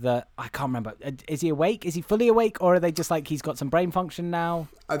that I can't remember. Is he awake? Is he fully awake, or are they just like he's got some brain function now?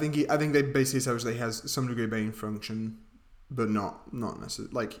 I think they basically establish that he has some degree of brain function, but not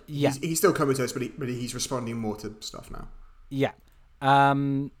necessarily. Like he's still comatose, but he's responding more to stuff now. Yeah.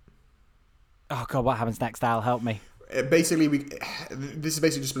 Oh God, what happens next? Al, help me. Basically, this is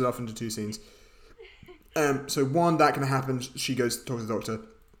basically just split off into two scenes. So one that can happen. She goes to talk to the doctor.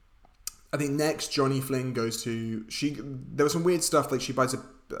 I think next Johnny Flynn goes to there was some weird stuff, like she buys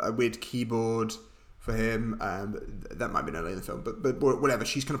a weird keyboard for him. That might be early in the film, but whatever.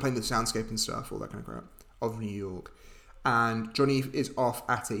 She's kind of playing the soundscape and stuff, all that kind of crap of New York. And Johnny is off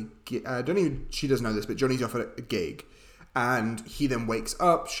at she doesn't know this, but Johnny's off at a gig. And he then wakes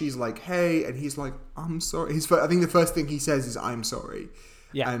up. She's like, "Hey," and he's like, "I'm sorry." I think the first thing he says is, "I'm sorry."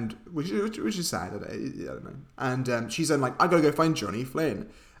 Yeah. And which is sad. I don't know. And she's then like, "I gotta go find Johnny Flynn."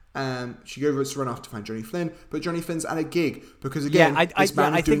 She goes to run off to find Johnny Flynn, but Johnny Flynn's at a gig because again, this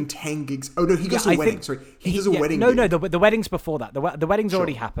man is doing 10 gigs. Oh no, he goes to a wedding. Sorry, he does a wedding. No, gig. the wedding's before that. The wedding's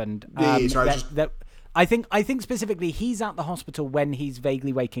already happened. I think specifically he's at the hospital when he's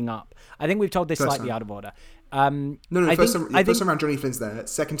vaguely waking up. I think we've told this slightly out of order. First time around Johnny Flynn's there.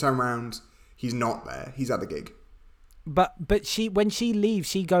 Second time round, he's not there. He's at the gig. But when she leaves,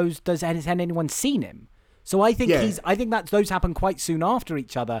 she goes, has anyone seen him? So I think that those happen quite soon after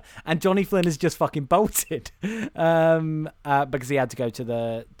each other, and Johnny Flynn has just fucking bolted because he had to go to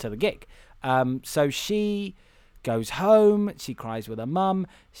the gig. So she goes home, she cries with her mum,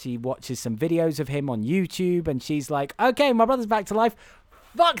 she watches some videos of him on YouTube, and she's like, "Okay, my brother's back to life.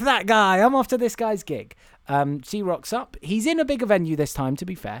 Fuck that guy. I'm off to this guy's gig." She rocks up. He's in a bigger venue this time, to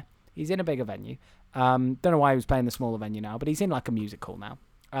be fair. He's in a bigger venue. Don't know why he was playing the smaller venue now, but he's in like a music hall now.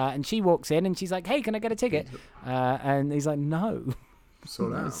 And she walks in and she's like, "Hey, can I get a ticket?" And he's like, "No."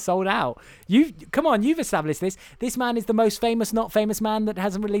 Sold out. Come on, you've established this. This man is the most famous, not famous man that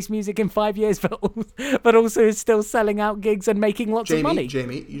hasn't released music in 5 years, but also is still selling out gigs and making lots of money.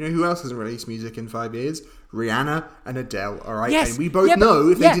 Jamie, you know who else hasn't released music in 5 years? Rihanna and Adele, all right? Yes. And we both know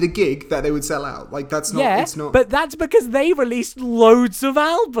if they did a gig that they would sell out. Like, that's not... it's not. But that's because they released loads of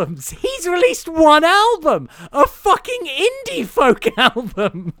albums. He's released one album. A fucking indie folk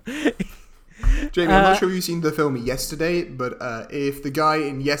album. Jamie, I'm not sure if you've seen the film Yesterday, but if the guy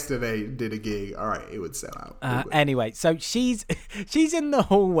in Yesterday did a gig, all right, it would sell out. Anyway, so she's in the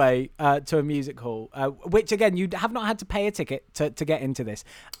hallway to a music hall, which again, you have not had to pay a ticket to get into this.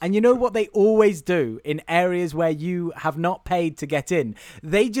 And you know what they always do in areas where you have not paid to get in?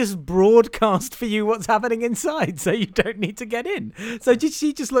 They just broadcast for you what's happening inside, so you don't need to get in. So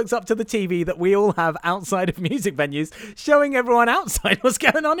she just looks up to the TV that we all have outside of music venues, showing everyone outside what's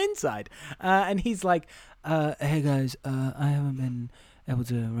going on inside. And he's like, "Hey guys, I haven't been able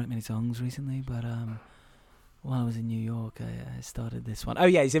to write many songs recently, but while I was in New York, I started this one." Oh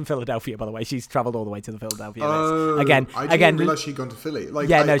yeah, he's in Philadelphia, by the way. She's travelled all the way to the Philadelphia. I didn't realise she'd gone to Philly. Like,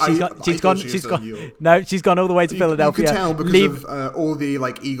 yeah, no, she's gone all the way to Philadelphia. You could tell because of all the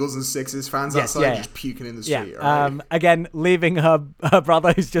like Eagles and Sixers fans outside just puking in the street. Yeah. Right? Again, leaving her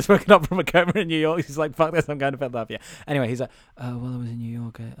brother who's just woken up from a coma in New York. He's like, "Fuck this, I'm going to Philadelphia." Anyway, he's like, "While I was in New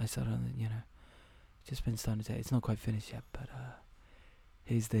York, I started on just been starting to say it's not quite finished yet, but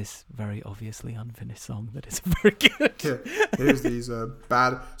here's this very obviously unfinished song that is very good." Yeah, here's these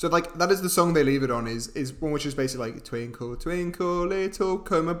bad. So like that is the song they leave it on is one which is basically like "Twinkle twinkle little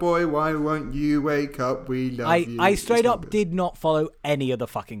coma boy, why won't you wake up? We love you." I straight up did not follow any of the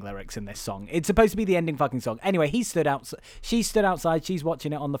fucking lyrics in this song. It's supposed to be the ending fucking song. Anyway, she stood outside. She's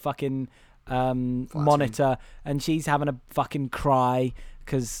watching it on the fucking monitor, and she's having a fucking cry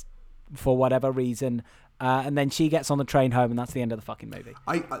because for whatever reason. And then she gets on the train home, and that's the end of the fucking movie.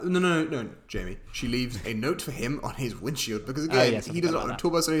 No, Jamie. She leaves a note for him on his windshield because again, he doesn't want to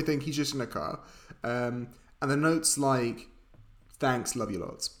talk about anything. He's just in a car, and the note's like, "Thanks, love you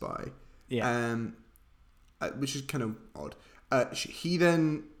lots, bye." Yeah. Which is kind of odd. He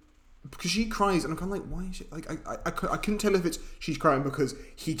then, because she cries, and I'm kind of like, why is she like? I couldn't tell if it's she's crying because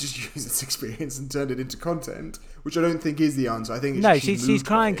he just used this experience and turned it into content, which I don't think is the answer. I think it's she's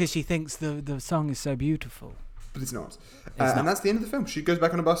crying because she thinks the song is so beautiful, but it's not. And that's the end of the film. She goes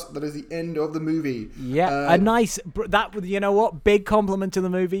back on a bus. That is the end of the movie. Yeah, a nice you know what? Big compliment to the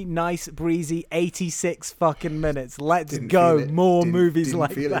movie. Nice breezy 86 fucking minutes. Let's go. More movies like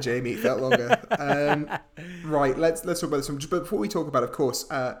that. Didn't feel it, Jamie. It felt longer. Right, let's talk about this one. But before we talk about it, of course,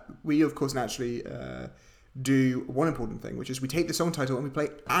 we of course naturally do one important thing, which is we take the song title and we play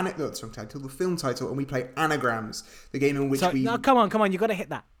the film title, and we play anagrams. The game in which we. No, come on, you got to hit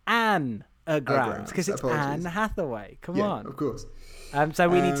that anagrams because it's Anne Hathaway. Come on, of course. So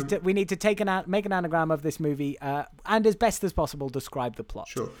we need to make an anagram of this movie, and as best as possible describe the plot.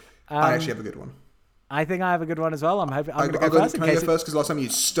 Sure, I actually have a good one. I think I have a good one as well. I'm hoping. I'm going to go first. Can I go first? Because last time you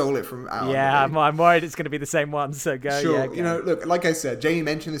stole it from Al. Yeah, I'm worried it's going to be the same one. So go. Sure. Yeah, go. You know, look, like I said, Jamie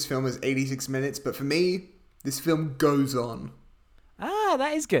mentioned this film is 86 minutes, but for me, this film goes on. Ah,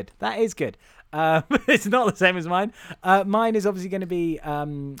 that is good. It's not the same as mine. Mine is obviously going to be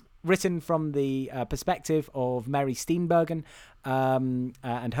written from the perspective of Mary Steenburgen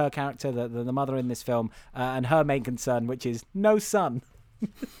and her character, the mother in this film, and her main concern, which is no son.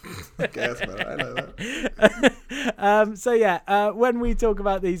 Okay, that's better. I like that. When we talk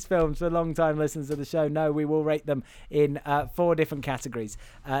about these films, for long-time listeners of the show know we will rate them in 4 different categories.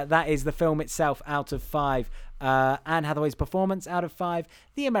 That is the film itself out of 5, Anne Hathaway's performance out of 5,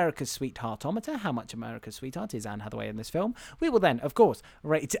 the America's Sweetheartometer, how much America's Sweetheart is Anne Hathaway in this film. We will then, of course,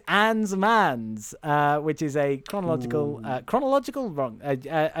 rate Anne's Mans, which is a a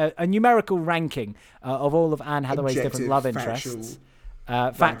numerical ranking of all of Anne Hathaway's different love interests.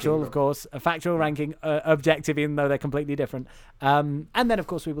 Factual, of course, a factual ranking, objective, even though they're completely different. And then, of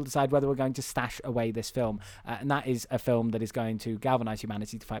course, we will decide whether we're going to stash away this film. And that is a film that is going to galvanize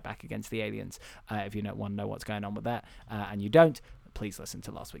humanity to fight back against the aliens. If you want to know what's going on with that, and you don't, please listen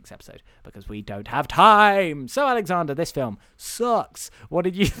to last week's episode, because we don't have time. So, Alexander, this film sucks. What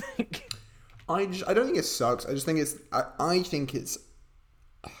did you think? I don't think it sucks. I just think it's... I think it's...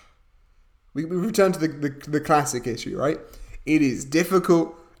 We return to the classic issue, right? It is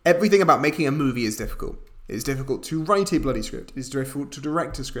difficult. Everything about making a movie is difficult. It is difficult to write a bloody script. It is difficult to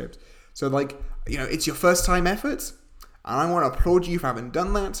direct a script. So, it's your first time effort, and I want to applaud you for having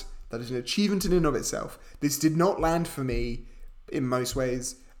done that. That is an achievement in and of itself. This did not land for me in most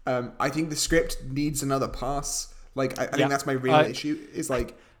ways. I think the script needs another pass. I think that's my real issue. Is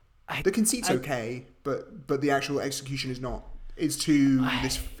the conceit's okay, but the actual execution is not. It's too.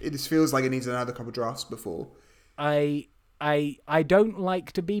 This feels like it needs another couple drafts before. I don't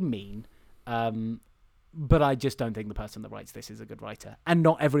like to be mean, but I just don't think the person that writes this is a good writer. And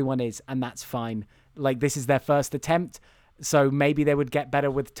not everyone is, and that's fine. This is their first attempt, so maybe they would get better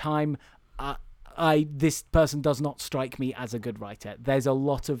with time. This person does not strike me as a good writer. There's a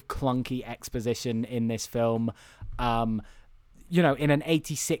lot of clunky exposition in this film. In an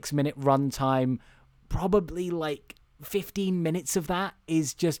 86-minute runtime, probably 15 minutes of that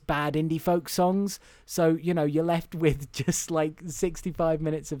is just bad indie folk songs. So, you're left with just 65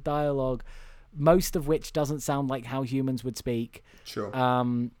 minutes of dialogue, most of which doesn't sound like how humans would speak. Sure.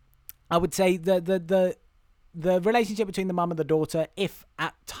 I would say the relationship between the mum and the daughter, if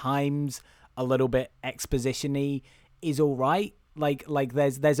at times a little bit exposition-y, is all right.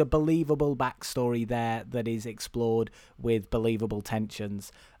 There's a believable backstory there that is explored with believable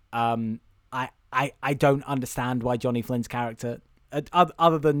tensions. I don't understand why Johnny Flynn's character,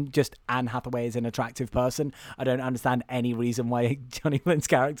 other than just Anne Hathaway is an attractive person, I don't understand any reason why Johnny Flynn's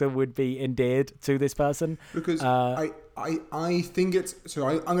character would be endeared to this person. Because I think it's so.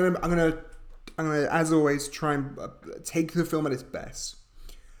 I'm gonna as always try and take the film at its best.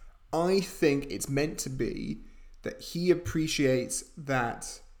 I think it's meant to be that he appreciates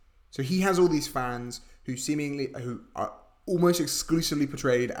that. So he has all these fans who are almost exclusively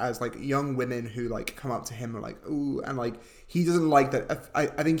portrayed as young women who come up to him and ooh, and he doesn't like that. I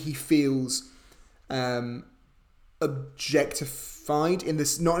think he feels objectified in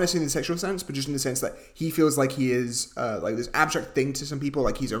this, not necessarily in the sexual sense, but just in the sense that he feels like he is this abstract thing to some people,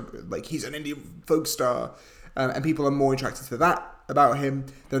 he's an indie folk star, and people are more attracted to that about him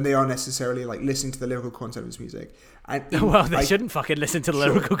than they are necessarily listening to the lyrical content of his music. And they shouldn't fucking listen to the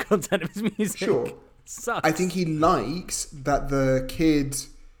lyrical content of his music. Sure. Sucks. I think he likes that the kid,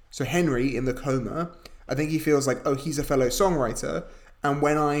 so Henry in the coma, I think he feels he's a fellow songwriter, and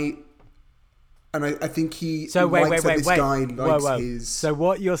I think he likes that this guy likes his... So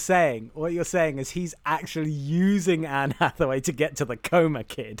what you're saying is he's actually using Anne Hathaway to get to the coma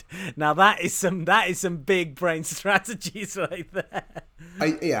kid. Now that is some big brain strategies right there.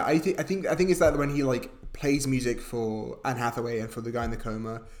 I think it's that when he plays music for Anne Hathaway and for the guy in the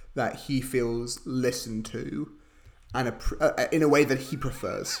coma, that he feels listened to, and in a way that he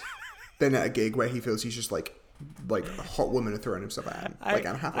prefers, than at a gig where he feels he's just a hot woman throwing himself at him,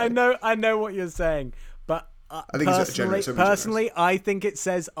 Anne Hathaway. I know what you're saying, but I think it's generally so personally, I think it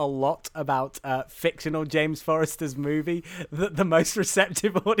says a lot about fictional James Forrester's movie that the most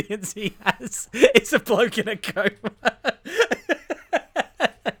receptive audience he has is a bloke in a coma.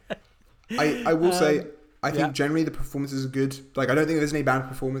 I will say, I think generally the performances are good. Like, I don't think there's any bad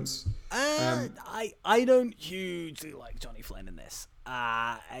performance. I don't hugely like Johnny Flynn in this.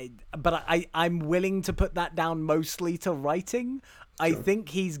 But I'm willing to put that down mostly to writing. I think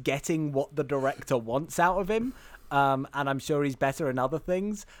he's getting what the director wants out of him, and I'm sure he's better in other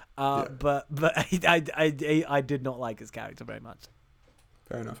things. But I did not like his character very much.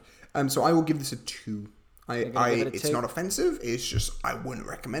 Fair enough. So I will give this a 2. It's not offensive. It's just I wouldn't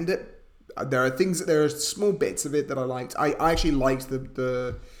recommend it. There are small bits of it that I liked. I actually liked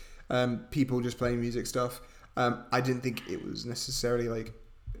the people just playing music stuff. I didn't think it was necessarily like.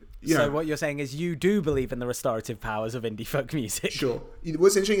 So what you're saying is you do believe in the restorative powers of indie folk music? Sure.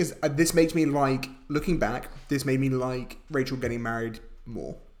 What's interesting is this makes me like, looking back, this made me like Rachel Getting Married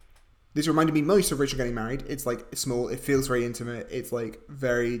more. This reminded me most of Rachel Getting Married. It's like small, it feels very intimate, it's like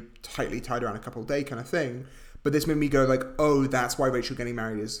very tightly tied around a couple day kind of thing. But this made me go like, oh, that's why Rachel Getting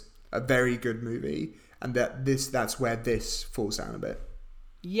Married is a very good movie, and that's where this falls down a bit.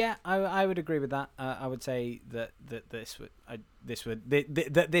 Yeah, I would agree with that. I would say that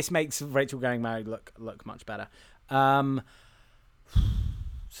this makes Rachel Getting Married look much better.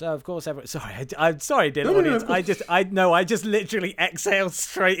 So of course, I'm sorry, dear audience. No. I just literally exhaled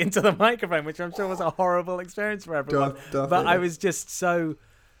straight into the microphone, which I'm sure was a horrible experience for everyone. But I was just so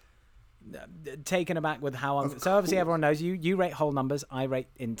taken aback with how I'm. So obviously, everyone knows you rate whole numbers. I rate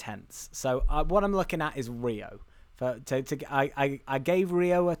intense. So what I'm looking at is Rio. I gave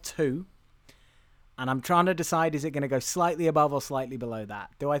Rio a 2, and I'm trying to decide, is it going to go slightly above or slightly below that?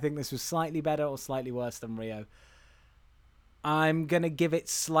 Do I think this was slightly better or slightly worse than Rio? I'm going to give it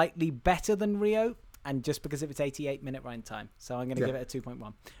slightly better than Rio, and just because of its 88-minute running time. So I'm going to give it a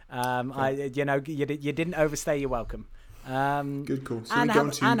 2.1. You didn't overstay your welcome. Good call. So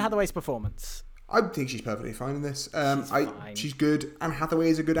Anne Hathaway's performance. I think she's perfectly fine in this. Fine. She's good. Anne Hathaway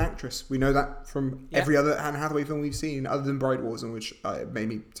is a good actress. We know that from every other Anne Hathaway film we've seen, other than Bright Wars, in which made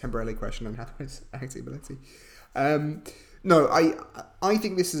me temporarily question Anne Hathaway's acting ability. No, I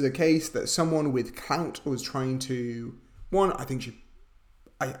think this is a case that someone with clout was trying to. I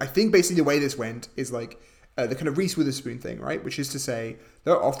think basically the way this went is like the kind of Reese Witherspoon thing, right? Which is to say,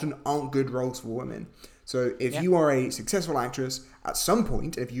 there often aren't good roles for women. So if you are a successful actress, at some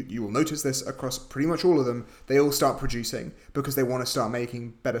point, if you will notice this across pretty much all of them, they all start producing because they want to start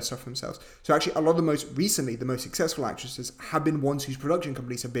making better stuff for themselves. So actually, a lot of the most successful actresses have been ones whose production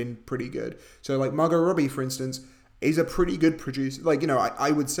companies have been pretty good. So like Margot Robbie, for instance, is a pretty good producer. Like,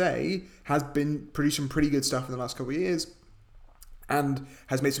 I would say has been producing pretty good stuff in the last couple of years and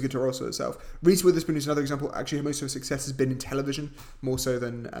has made some good roles for herself. Reese Witherspoon is another example. Actually, most of her success has been in television, more so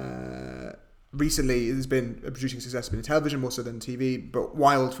than... Recently, there's been a producing success in television more so than TV, but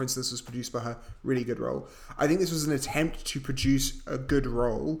Wild, for instance, was produced by her. Really good role. I think this was an attempt to produce a good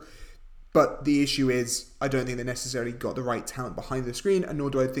role, but the issue is I don't think they necessarily got the right talent behind the screen, and nor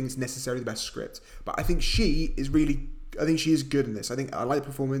do I think it's necessarily the best script. But I think she is good in this. I think I like the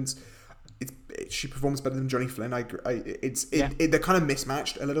performance. She performs better than Johnny Flynn. They're kind of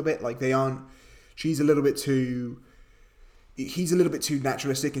mismatched a little bit. Like they aren't. He's a little bit too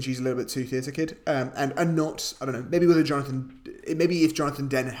naturalistic and she's a little bit too theatre kid. And not, I don't know, maybe if Jonathan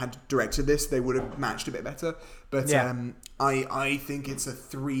Demme had directed this, they would have matched a bit better. But I think it's a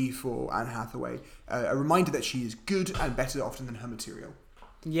 3 for Anne Hathaway. A reminder that she is good and better often than her material.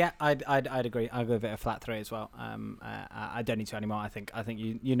 Yeah, I'd agree. I'll give it a flat 3 as well. I don't need to anymore. I think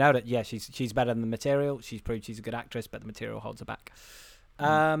you nailed it. Yeah, she's better than the material. She's proved she's a good actress, but the material holds her back.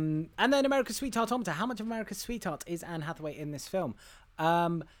 And then America's Sweetheartometer. How much of America's Sweetheart is Anne Hathaway in this film?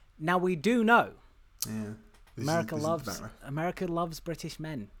 Now we do know. Yeah. America loves British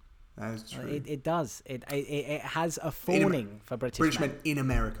men. That is true. It does. It has a fawning for British men. In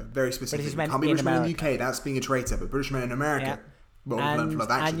America, very specifically. British men can't be in British men in the America. UK. That's being a traitor. But British men in America. Yeah. Well, and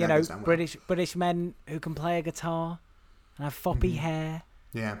British men who can play a guitar and have foppy hair.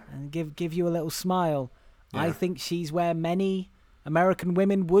 Yeah. And give you a little smile. Yeah. I think she's where many American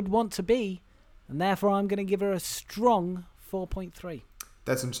women would want to be, and therefore I'm going to give her a strong 4.3.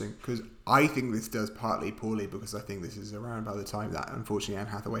 That's interesting, because I think this does partly poorly, because I think this is around by the time that, unfortunately, Anne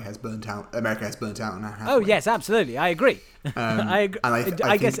Hathaway has burnt out, America has burnt out on Anne Hathaway. Oh, yes, absolutely. I agree. I agree. And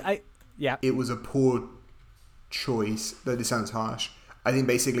I guess it was a poor choice, though this sounds harsh. I think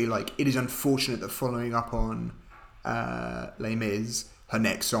basically, like, it is unfortunate that following up on Les Mis, her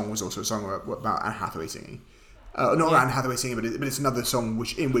next song was also a song about Anne Hathaway singing. Not Anne Hathaway singing, but it's another song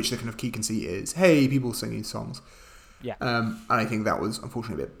in which the kind of key conceit is, hey, people singing songs. Yeah. And I think that was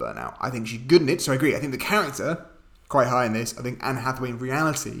unfortunately a bit burnt out. I think she's good in it, so I agree. I think the character quite high in this. I think Anne Hathaway in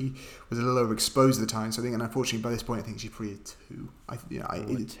reality was a little overexposed at the time, so I think, and unfortunately by this point, I think she's probably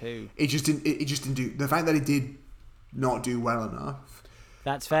a 2. It just didn't do the fact that it did not do well enough.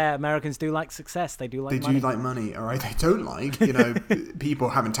 That's fair. Americans do like success. They do like money. They do like money, all right? They don't like, people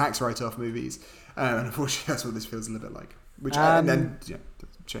having tax write-off movies. And unfortunately, that's what this feels a little bit like. Which,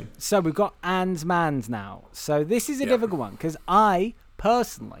 shame. So we've got Anne's Mans now. So this is a difficult one, because I,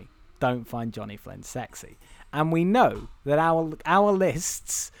 personally, don't find Johnny Flynn sexy. And we know that our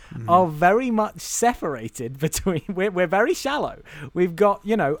lists are very much separated between... We're very shallow. We've got,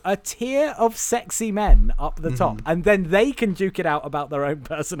 a tier of sexy men up the top. And then they can duke it out about their own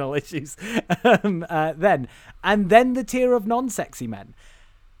personal issues then. And then the tier of non-sexy men.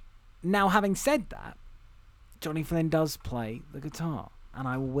 Now, having said that, Johnny Flynn does play the guitar. And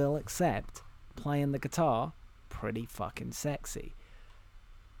I will accept playing the guitar pretty fucking sexy.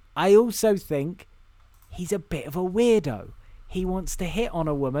 I also think... he's a bit of a weirdo. He wants to hit on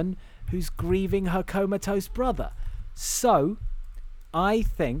a woman who's grieving her comatose brother. So, I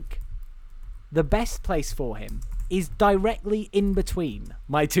think the best place for him is directly in between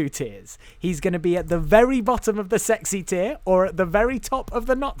my two tiers. He's going to be at the very bottom of the sexy tier or at the very top of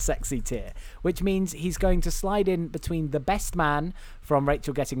the not sexy tier, which means he's going to slide in between the best man from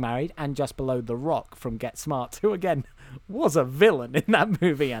Rachel Getting Married and just below The Rock from Get Smart, who again was a villain in that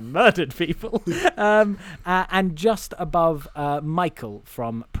movie and murdered people, and just above Michael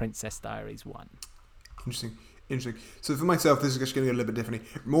from Princess Diaries 1. Interesting. So for myself, this is just going to go a little bit differently.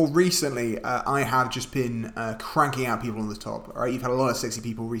 More recently, I have just been cranking out people on the top. All right, you've had a lot of sexy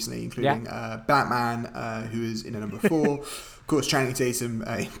people recently, including Batman, who is in at number 4. Of course, Channing Tatum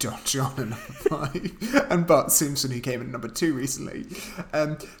in Don John at number 5, and Bart Simpson, who came in at number 2 recently.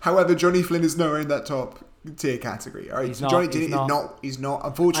 However, Johnny Flynn is nowhere in that top tier category. All right, he's not.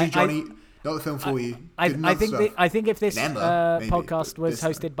 Unfortunately, Johnny. Not the film for you. I think if this podcast was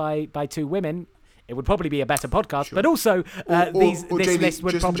hosted by two women, it would probably be a better podcast, but also this list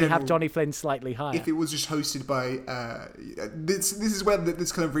would probably have Johnny Flynn slightly higher. If it was just hosted by... this is where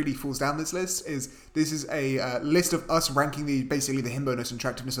this kind of really falls down, this list. This is a list of us ranking basically the himbo-ness and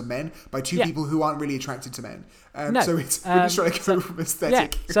attractiveness of men by two people who aren't really attracted to men. So we're just trying to go from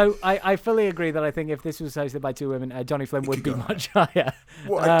aesthetic. Yeah, so I fully agree that I think if this was hosted by two women, Johnny Flynn would be much higher.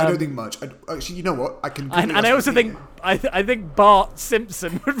 Well, I don't think much. Actually, you know what? I can... And I also think... I think Bart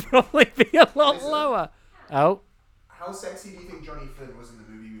Simpson would probably be a lot lower. Oh. How sexy do you think Johnny Flynn was in the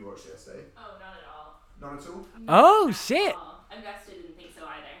movie we watched yesterday? Oh, not at all. Not at all? Oh, shit. Augusta didn't think so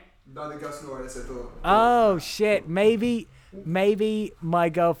either. Neither Gus nor I said thought. Oh, shit. Maybe my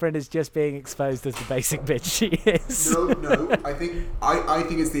girlfriend is just being exposed as the basic bitch she is. No. I think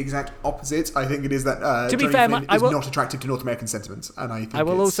it's the exact opposite. I think it is that to be Johnny fair, Flynn is not attractive to North American sentiments, and I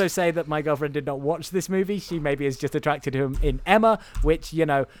will also say that my girlfriend did not watch this movie. She maybe is just attracted to him in Emma, which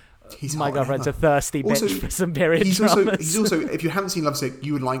my girlfriend's a thirsty bitch for some period dramas. He's also, if you haven't seen Lovesick,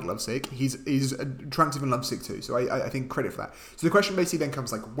 you would like Lovesick. He's attractive in Lovesick too, so I think credit for that. So the question basically then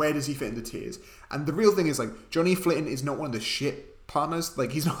comes where does he fit in the tiers? And the real thing is Johnny Flynn is not one of the shit partners.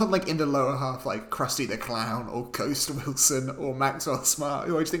 He's not in the lower half Krusty the Clown or Ghost Wilson or Maxwell Smart,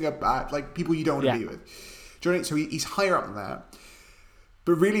 who I just think are bad, people you don't want to be with. Johnny, so he's higher up than that.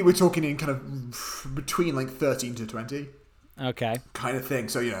 But really, we're talking in kind of between 13 to 20. Okay. Kind of thing.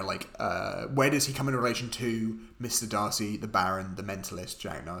 So, where does he come in relation to Mr. Darcy, the Baron, the Mentalist,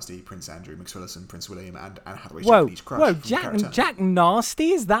 Jack Nasty, Prince Andrew, Max Willison, Prince William, and Anne Hathaway's Japanese crush? Whoa, Jack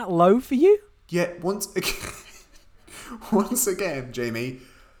Nasty? Is that low for you? Yeah, once again, Jamie,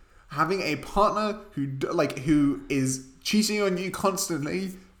 having a partner who is cheating on you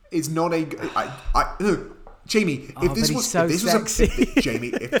constantly is not a... Jamie, if this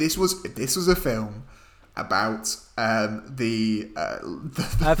was a film about for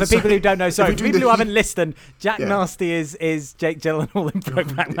people who don't know, sorry, for people who haven't listened, Jack Nasty is Jake Gyllenhaal in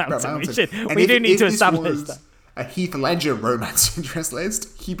Brokeback Mountain. We do need to establish that. A Heath Ledger romance interest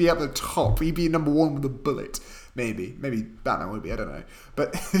list, he'd be at the top. He'd be number 1 with a bullet. Maybe Batman would be, I don't know.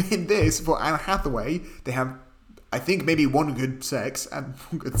 But in this, for Anne Hathaway, they have, I think, maybe one good sex, and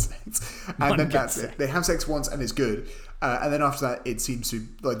then that's it. They have sex once and it's good. And then after that, it seems to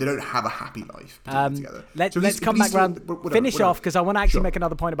they don't have a happy life together. Let's come back around. Finish off, because I want to actually make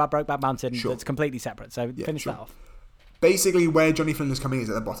another point about Brokeback Mountain that's completely separate. So finish that off. Basically, where Johnny Flynn is coming is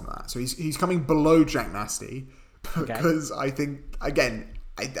at the bottom of that. So he's coming below Jack Nasty because I think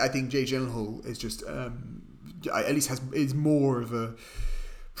Jake Gyllenhaal is just at least is more of a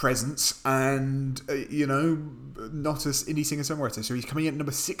presence and not as indie singer-songwriter. So he's coming in at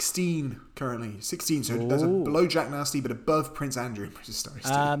number 16 currently. 16, so that's below Jack Nasty but above Prince Andrew.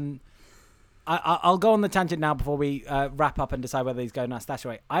 I'll go on the tangent now before we wrap up and decide whether he's going to Stash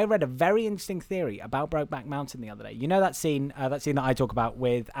Away. I read a very interesting theory about Brokeback Mountain the other day. You know that scene that I talk about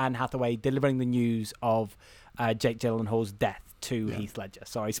with Anne Hathaway delivering the news of Jake Gyllenhaal's death to Heath Ledger.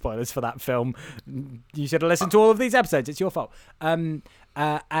 Sorry, spoilers for that film. You should have listened to all of these episodes. It's your fault. And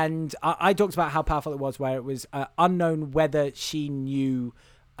I talked about how powerful it was, where it was unknown whether she knew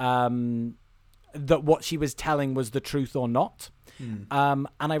that what she was telling was the truth or not. And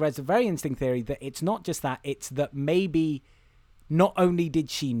I read a very interesting theory that it's not just that, it's that maybe not only did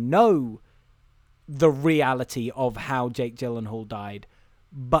she know the reality of how Jake Gyllenhaal died,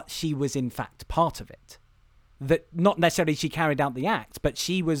 but she was in fact part of it. That not necessarily she carried out the act, but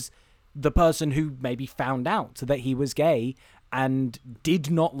she was the person who maybe found out that he was gay and did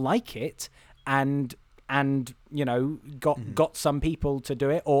not like it and got some people to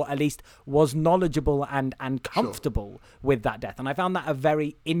do it, or at least was knowledgeable and comfortable with that death. And I found that a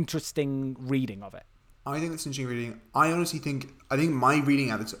very interesting reading of it. I think that's an interesting reading. I honestly think my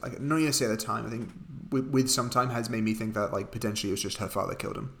reading at the time, not even say at the time, I think with some time has made me think that potentially it was just her father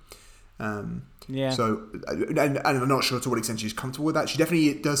killed him. So, and I'm not sure to what extent she's comfortable with that. She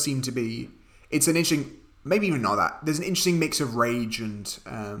definitely does seem to be. It's an interesting, maybe even not that. There's an interesting mix of rage and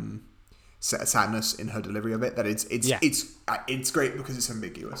sadness in her delivery of it. That it's great because it's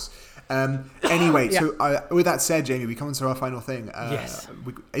ambiguous. Anyway, so with that said, Jamie, we come on to our final thing. Yes.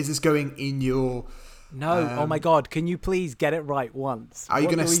 Is this going in your? No. Oh my God! Can you please get it right once? Are you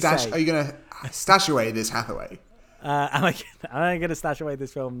going to stash? Are you going to stash away this Hathaway? Am I going to stash away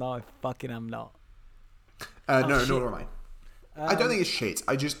this film? No, I fucking am not. No, nor am I. I don't think it's shit.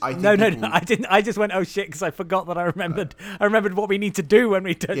 I think no, I didn't. I just went, oh shit, because I forgot that I remembered. I remembered what we need to do when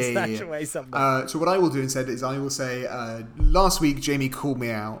we don't stash away something. So what I will do instead is I will say, last week Jamie called me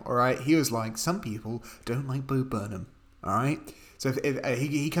out. All right, he was like, some people don't like Bo Burnham. All right. So if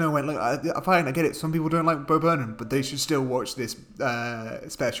he kind of went, look, fine, I get it. Some people don't like Bo Burnham, but they should still watch this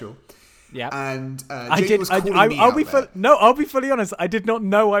special. Yeah, and Jamie was calling me out. I'll be fully honest. I did not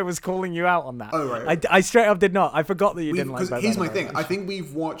know I was calling you out on that. Oh right. I straight up did not. I forgot that you didn't like. Because here's my thing. I think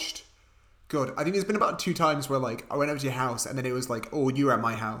we've watched. God, I think there's been about 2 times where I went over to your house and then it was you were at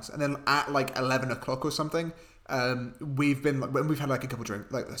my house, and then at 11 o'clock or something, we've been when we've had a couple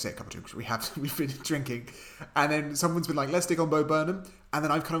drinks, let's say a couple drinks. We've been drinking, and then someone's been let's stick on Bo Burnham, and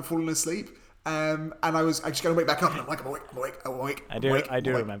then I've kind of fallen asleep. And I just going to wake back up, and I'm awake. I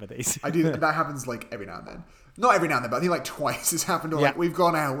do remember these. I do. That happens every now and then. Not every now and then, but I think twice it's happened. Or we've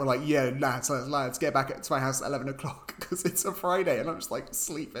gone out. We're lads, get back to my house at 11 o'clock because it's a Friday, and I'm just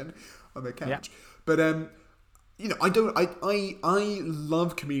sleeping on the couch. Yeah. But I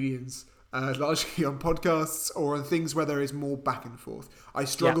love comedians largely on podcasts or on things where there is more back and forth. I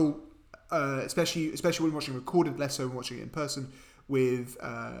struggle, especially when watching recorded, less so when watching it in person. With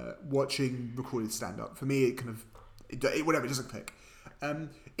watching recorded stand-up, for me, it kind of it doesn't click.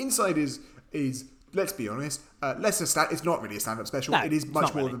 Inside is let's be honest, it's not really a stand-up special. No, it is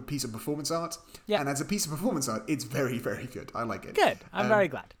much more of a piece of performance art. Yeah. And as a piece of performance art, it's very, very good. I like it. Good. I'm very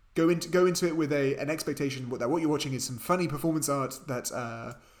glad. Go into it with an expectation that what you're watching is some funny performance art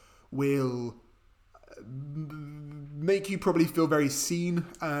that will make you probably feel very seen,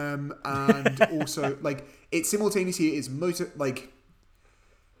 and also it simultaneously is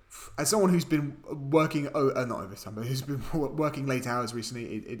as someone who's been working not overtime, but who's been working late hours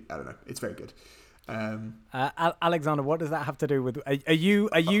recently, I don't know, it's very good. Alexander, what does that have to do with? Are you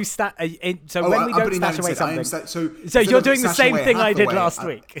when we don't stash away something? So you're doing the same thing I did last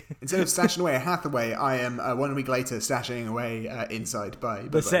week. Instead of stashing away a Hathaway, I am 1 week later stashing away Inside by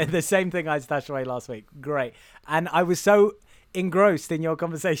the same thing I stashed away last week. Great, and I was so engrossed in your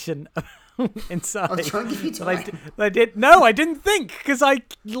conversation Inside. I was trying to give you time. I didn't think because I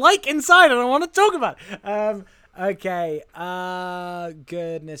like Inside and I want to talk about it. Okay.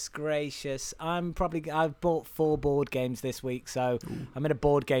 Goodness gracious. I've bought 4 board games this week, so I'm in a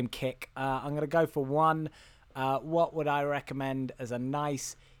board game kick. I'm gonna go for one. What would I recommend as a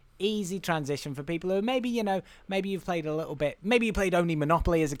nice, easy transition for people who maybe you've played a little bit, maybe you played only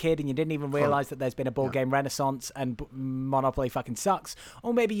Monopoly as a kid and you didn't even realize that there's been a board game renaissance and Monopoly fucking sucks,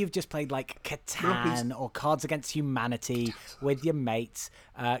 or maybe you've just played Catan or Cards Against Humanity with your mates.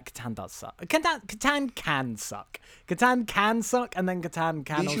 Catan does suck. Catan can suck. Catan can suck, and then Catan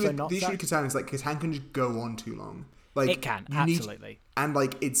can also not suck. The issue with Catan is Catan can just go on too long. It can, absolutely. And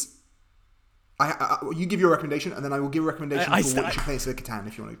it's You give your recommendation, and then I will give a recommendation for what you should play instead of Catan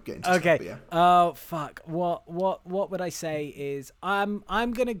if you want to get into okay. stuff. Yeah. Oh fuck! What would I say is I'm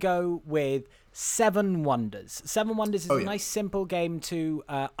gonna go with Seven Wonders. Seven Wonders is a nice, simple game to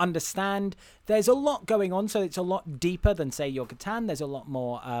understand. There's a lot going on, so it's a lot deeper than, say, your Catan. There's a lot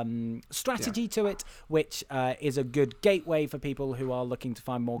more strategy to it, which is a good gateway for people who are looking to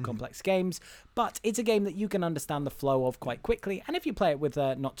find more complex games. But it's a game that you can understand the flow of quite quickly. And if you play it with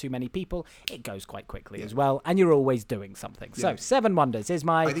not too many people, it goes quite quickly as well. And you're always doing something. Yeah. So Seven Wonders is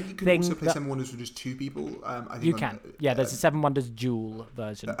my thing. I think you can also play Seven Wonders with just 2 people. I think you can. There's a Seven Wonders dual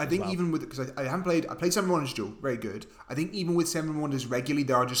version. I think even with, because I played Seven Wonders dual, very good. I think even with Seven Wonders regularly,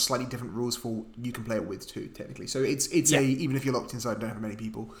 there are just slightly different rules for you can play it with 2, technically. So it's even if you're locked inside and don't have many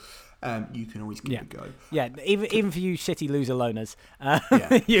people, you can always give it a go. Yeah, even for you shitty loser loners,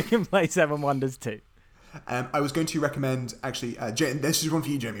 you can play Seven Wonders too. I was going to recommend, actually, this is one for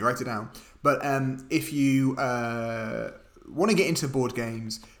you, Jamie, write it down. But if you want to get into board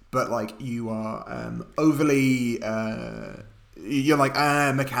games, but like you are overly... you're like,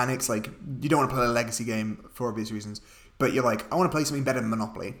 mechanics, like you don't want to play a legacy game for obvious reasons, but you're like, I want to play something better than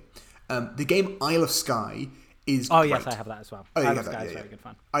Monopoly. The game Isle of Skye is great. Yes, I have that as well. Isle of Skye is very good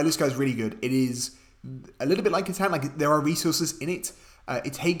fun. Isle of Skye is really good. It is a little bit like Catan, like there are resources in it.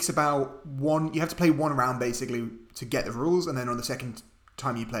 It takes about you have to play 1 round basically to get the rules, and then on the second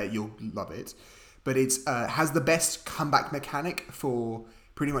time you play it, you'll love it. But it has the best comeback mechanic for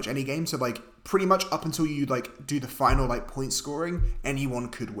pretty much any game. So like pretty much up until you like do the final like point scoring, anyone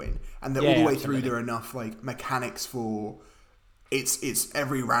could win. And then all the way through there are enough like mechanics for it's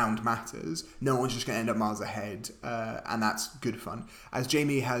every round matters. No one's just going to end up miles ahead, and that's good fun. As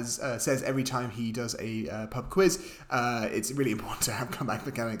Jamie says every time he does a pub quiz, it's really important to have comeback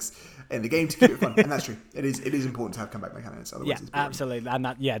mechanics in the game to keep it fun, and that's true. It is important to have comeback mechanics. Otherwise it's boring. Absolutely, and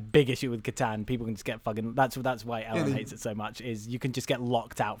that big issue with Catan, people can just get fucking. That's why Ellen hates it so much. Is you can just get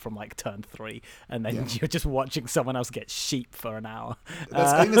locked out from like turn 3, and then you're just watching someone else get sheep for an hour.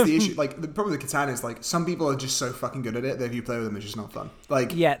 I think that's the issue. Like the problem with Catan is like some people are just so fucking good at it that if you play with them, it's just not fun. Like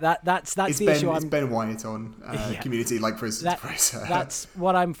that's the issue. It's Ben Wyatt on Community, like for his. That's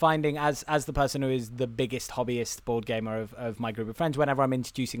what I'm finding as the person who is the biggest hobbyist board gamer of my group of friends. Whenever I'm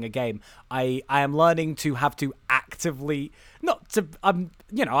introducing a game, I am learning to have to actively I'm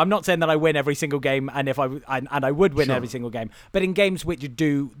not saying that I win every single game, and I would win every single game, but in games which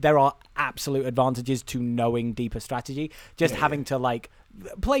there are absolute advantages to knowing deeper strategy. Just having to like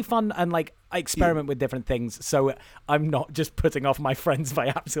play fun and like experiment with different things, so I'm not just putting off my friends by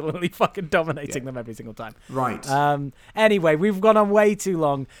absolutely fucking dominating them every single time. Right. Anyway, we've gone on way too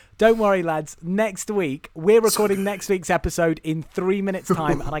long. Don't worry, lads. Next week, we're recording next week's episode in 3 minutes'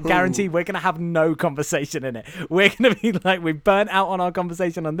 time, and I guarantee we're going to have no conversation in it. We're going to be like, we've burnt out on our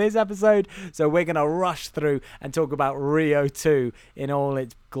conversation on this episode, so we're going to rush through and talk about Rio 2 in all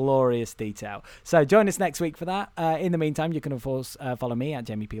its glorious detail. So join us next week for that. In the meantime, you can, of course, follow me at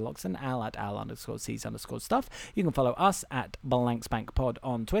Jamie P. Loxton, Al at Al_Cs_stuff. You can follow us at BlankspankPod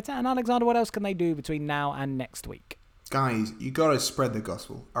on Twitter. And Alexander, what else can they do between now and next week? Guys, you gotta spread the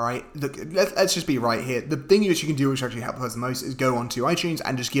gospel, all right? Look, let's just be right here. The thing that you can do, which actually helps us the most, is go onto iTunes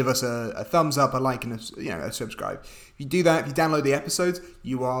and just give us a thumbs up, a like, and a subscribe. If you do that, if you download the episodes,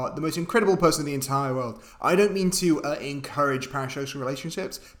 you are the most incredible person in the entire world. I don't mean to encourage parasocial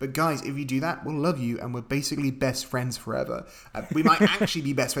relationships, but guys, if you do that, we'll love you, and we're basically best friends forever. We might actually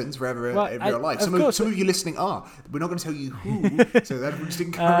be best friends forever in real life. Some of you listening are. We're not going to tell you who, so that would just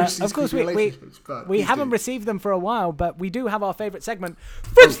encourage these relationships. We haven't received them for a while, but we do have our favourite segment,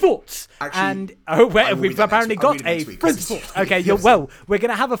 Friends Thoughts. Actually, and we've apparently got a Friends Thought. Okay, we're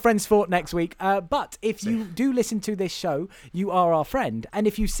going to have a Friends Thought next week. But if you do listen to this show, you are our friend. And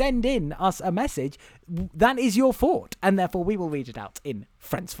if you send in us a message, that is your thought. And therefore, we will read it out in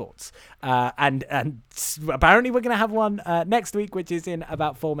Friends Thoughts. And apparently, we're going to have one next week, which is in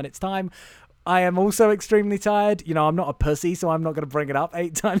about 4 minutes' time. I am also extremely tired. I'm not a pussy, so I'm not going to bring it up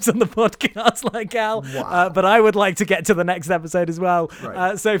 8 times on the podcast like Al. Wow. But I would like to get to the next episode as well.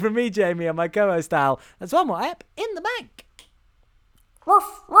 Right. So from me, Jamie, and my co-host Al, that's one more app in the bank.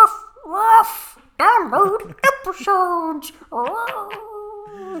 Woof, woof, woof. Download episodes.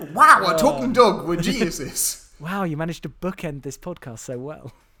 Oh. Wow, a talking dog. We're geniuses. Wow, you managed to bookend this podcast so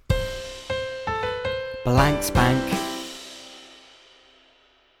well. Blank Spank